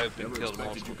 I've been Never killed expected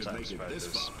multiple you could times make by it this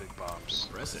those far. big bombs.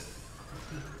 Impressive.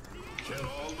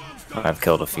 I've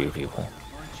killed a few people.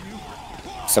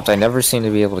 Except I never seem to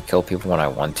be able to kill people when I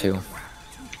want to.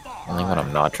 Only when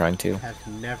I'm not trying to. I have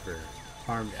never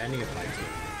harmed any of my teammates.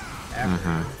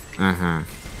 Ever.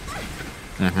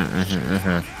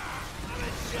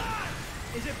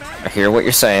 I hear what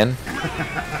you're saying.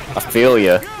 I feel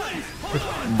ya.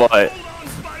 But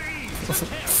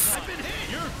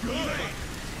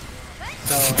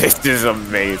this is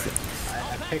amazing.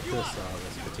 I picked this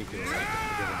particular weapon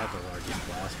because it had the largest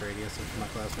blast radius of my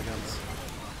plasma guns.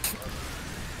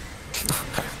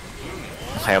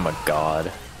 I am a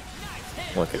god.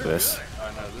 Look at this.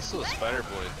 Oh no, this little spider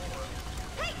boy.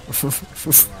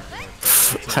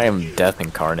 I am death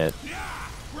incarnate.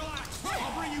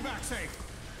 I'll bring you back safe.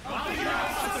 Oh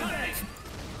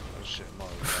shit,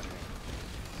 motherfucker.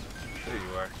 There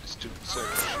you are, stupid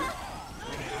circle shit.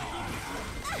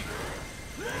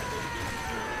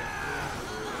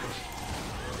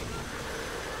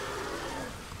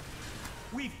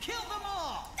 We've killed them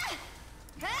all.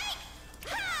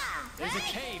 There's a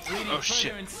cave leading Oh further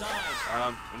shit.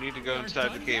 inside. We need to go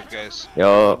inside the cave, guys.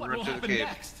 Yo. Run to the cave.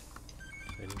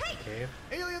 In the cave?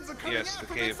 Aliens are coming Yes, out the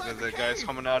from cave inside that the the guy's cave.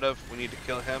 coming out of. We need to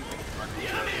kill him. The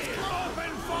enemy's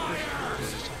open fire.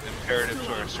 This is imperative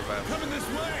to our survival. Coming this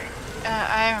way.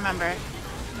 I remember.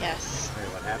 Yes. Wait,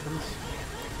 what happens?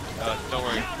 Don't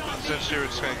worry. Essentially, we're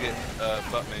just gonna get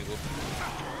butt mangled.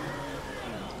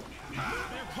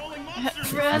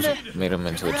 Run. Made him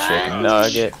into a chicken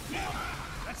nugget.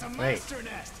 That's a Wait. monster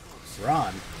nest.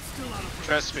 Run.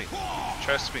 Trust me.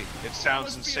 Trust me. It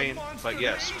sounds insane, but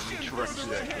yes, we need to run to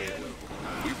that cave.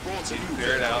 We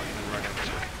clear it out and then run into it.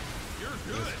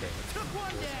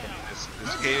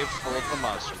 This cave full of the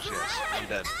monsters, yes. I'm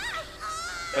dead.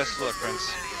 Best of luck,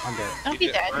 friends. I'm dead. Don't be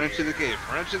dead. Run into the cave.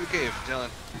 Run into the cave, Dylan.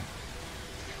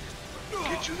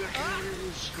 Get you that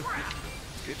cave.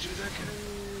 Get you that cave.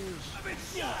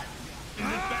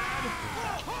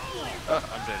 I'm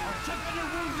dead.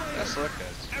 Best of luck,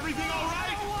 guys. Everything all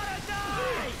right?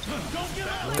 Don't get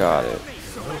up. Got it.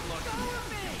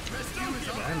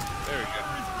 There we go.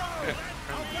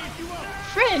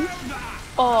 Friend?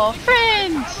 Oh,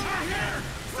 friend!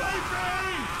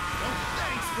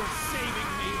 Thanks for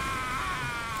saving me.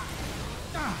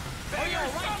 Are you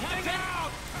alright, Captain?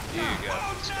 You got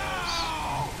this, guys.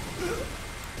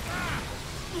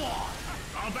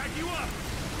 I'll back you up.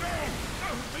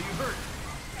 Are you hurt?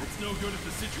 It's no good if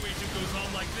the situation goes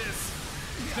on like this.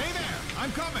 Stay there.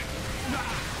 I'm coming.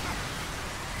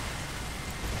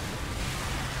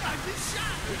 I've been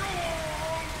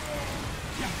shot.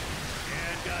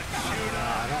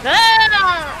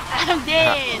 I'm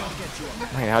dead!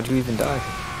 Wait, how'd you even die?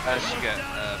 She got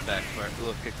back for a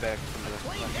little kickback from the.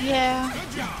 Yeah.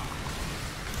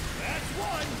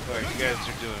 Alright, you guys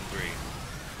are doing great.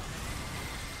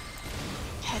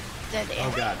 Dead Oh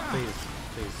end. god, please.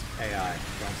 Please, AI,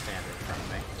 don't stand in front of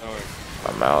me. Don't worry.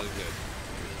 I'm out. Really good.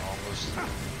 Almost.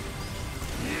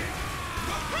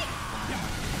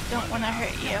 Don't want to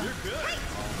hurt you.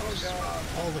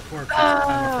 All the corpses,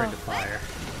 I'm afraid to fire.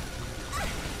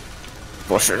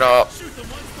 Push it up.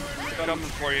 Coming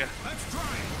for you.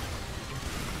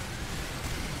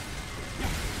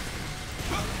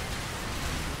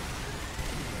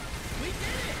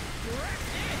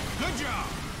 Good job.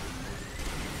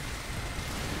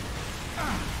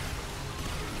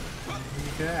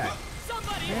 Okay.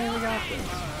 Yeah, we got this.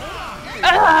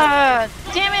 Ah!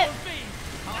 Damn it!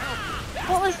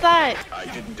 What was that? I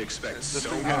didn't expect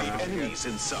so many enemies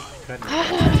inside.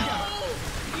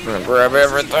 I'm gonna grab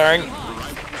everything.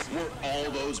 Were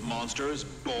all those monsters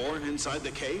born inside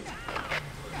the cave?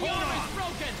 Were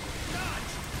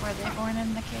they born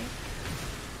in the cave?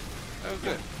 Oh,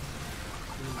 good.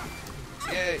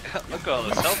 Yay, look at all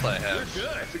this health I have. I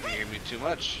think you gave me too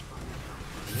much.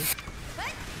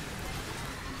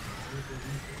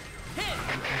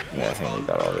 Yeah, I think we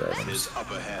got all the items. Is up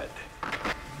ahead.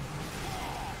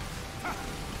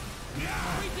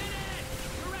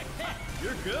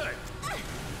 You're good.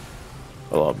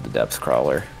 I love the depth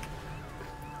crawler.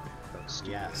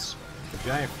 Yes. The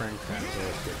giant friend crab is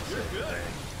always good to say.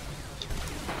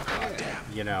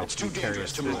 You know, It's too you carry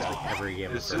dangerous us to through move like on. every game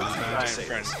of This is Burning giant Man,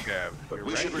 friend crab. But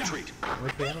we should retreat.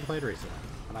 which we haven't played recently,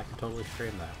 and I can totally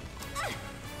stream that.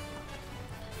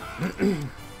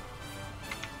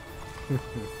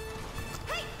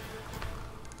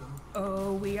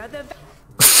 Oh, we are the.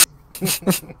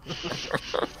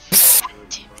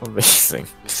 Amazing.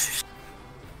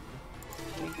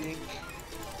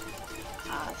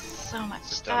 Oh, so much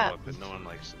It's a dumb stuff. weapon, no one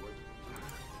likes it.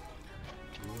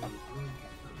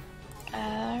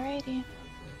 Alrighty.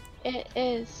 It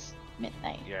is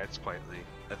midnight. Yeah, it's quite late.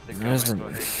 I think I There's might an- go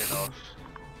ahead and get off.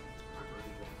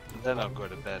 And then I'll go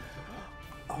to bed.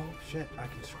 Oh shit, I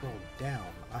can scroll down.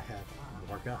 I have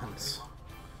more guns.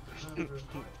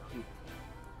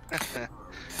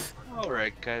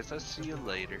 Alright, guys, I'll see you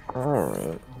later.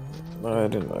 Alright.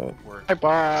 Night and night. Work. Bye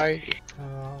bye.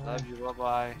 Love you, bye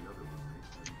bye.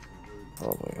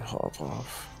 Probably hop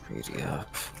off. Ready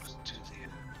up. To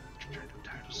the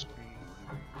title screen.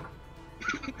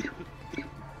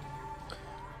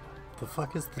 The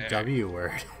fuck is the There. W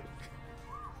word?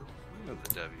 You know the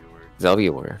W word.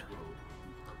 W word.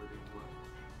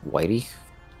 Whitey?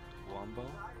 Wombo?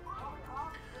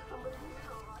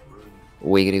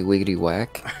 Wiggity wiggity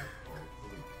whack.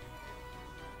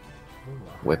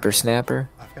 Whippersnapper?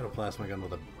 I've got a plasma gun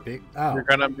with a big. Oh. You're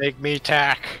gonna make me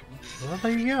tack. Well,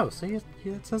 there you go. See,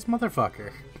 it says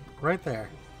motherfucker. Right there.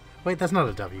 Wait, that's not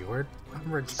a W word. I'm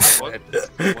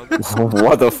retarded.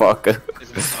 What the fuck?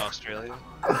 Is it Australia?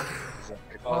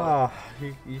 Oh,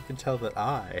 you can tell that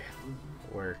I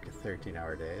work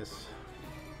 13-hour days.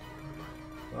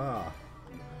 Oh.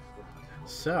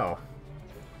 So,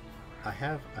 I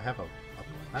have a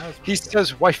plasma He gun.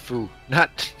 says waifu,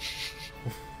 not...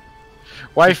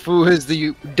 Waifu is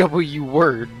the W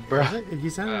word, bro. He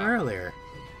said it earlier.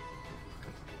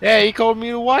 Yeah, he called me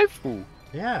a waifu.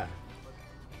 Yeah.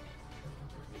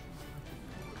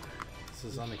 This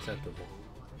is unacceptable.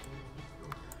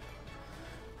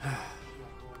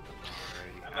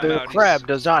 The crab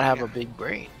does not have a big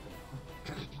brain.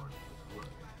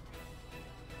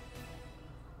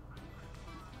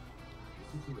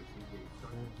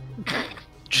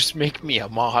 Just make me a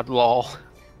mod, lol.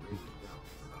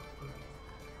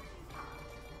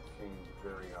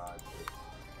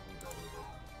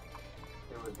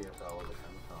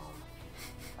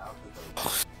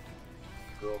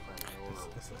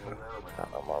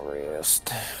 On my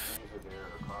wrist.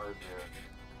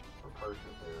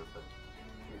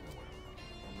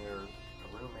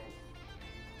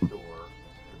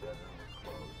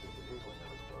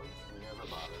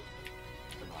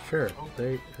 Sure.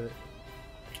 They.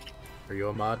 Are you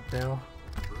a mod now?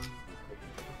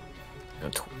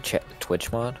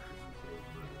 Twitch mod?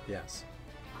 Yes.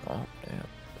 Oh damn.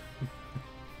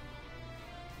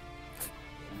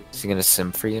 Is he gonna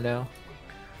sim for you now?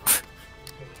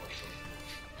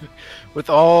 With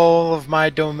all of my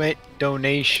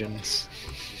donations.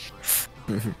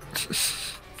 The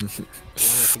only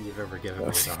thing you've ever given me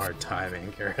is a hard time,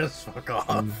 Angarus. Fuck off.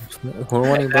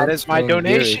 That is my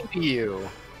donation to you.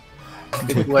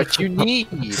 It's what you need.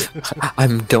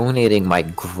 I'm donating my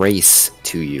grace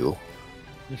to you.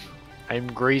 I'm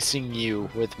gracing you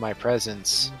with my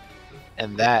presence.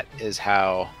 And that is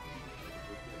how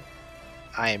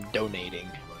I am donating.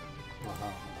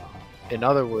 In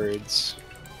other words...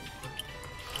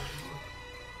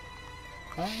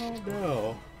 Oh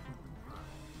no.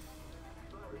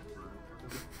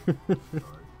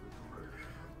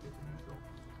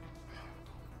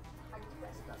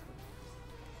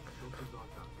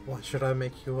 Why should I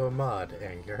make you a mod,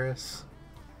 Angarus?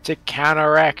 To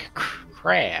counteract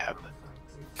Crab.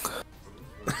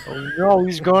 Oh no,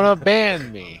 he's gonna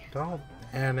ban me. Don't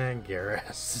ban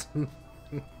Angarus.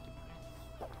 If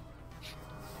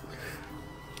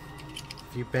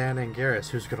you ban Angarus,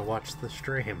 who's gonna watch the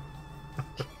stream?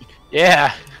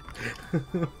 Yeah.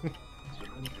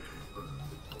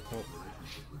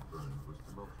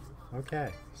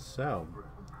 Okay, so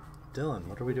Dylan,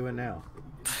 what are we doing now?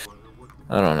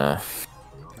 I don't know.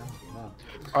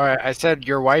 Alright, I said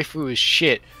your waifu is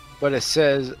shit, but it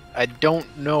says I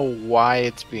don't know why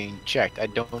it's being checked. I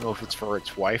don't know if it's for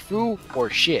its waifu or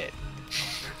shit.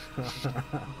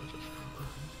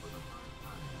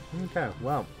 Okay,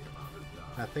 well,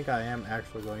 I think I am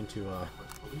actually going to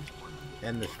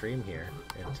end the stream here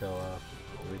until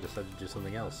we decide to do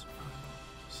something else.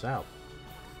 So,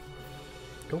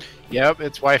 cool. Yep,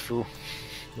 it's waifu.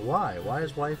 Why? Why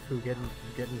is waifu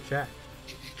getting checked?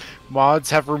 Mods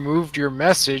have removed your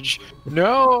message.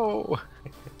 No.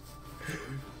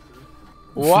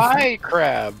 Why,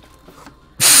 Crab?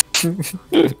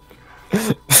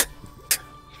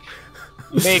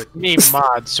 Make me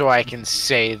mod so I can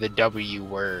say the W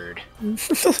word. Is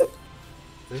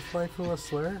waifu a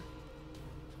slur?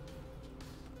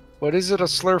 What is it a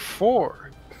slur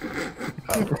for?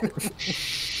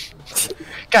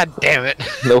 God damn it.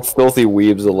 No filthy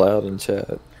weebs allowed in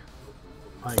chat.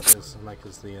 Mike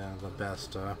is the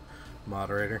best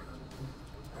moderator.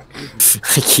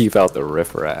 Keep out the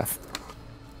riffraff.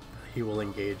 He will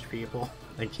engage people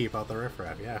and keep out the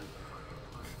riffraff, yeah.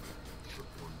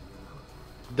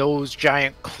 Those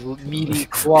giant meaty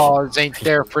claws ain't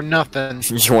there for nothing.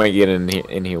 You ain't getting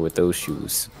in here with those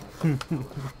shoes.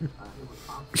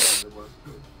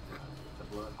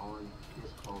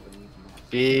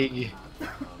 Big,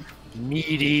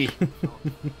 meaty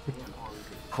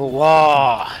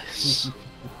claws.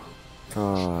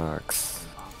 Fox.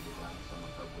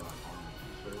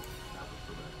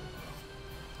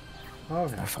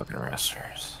 Okay. Fucking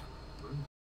wrestlers.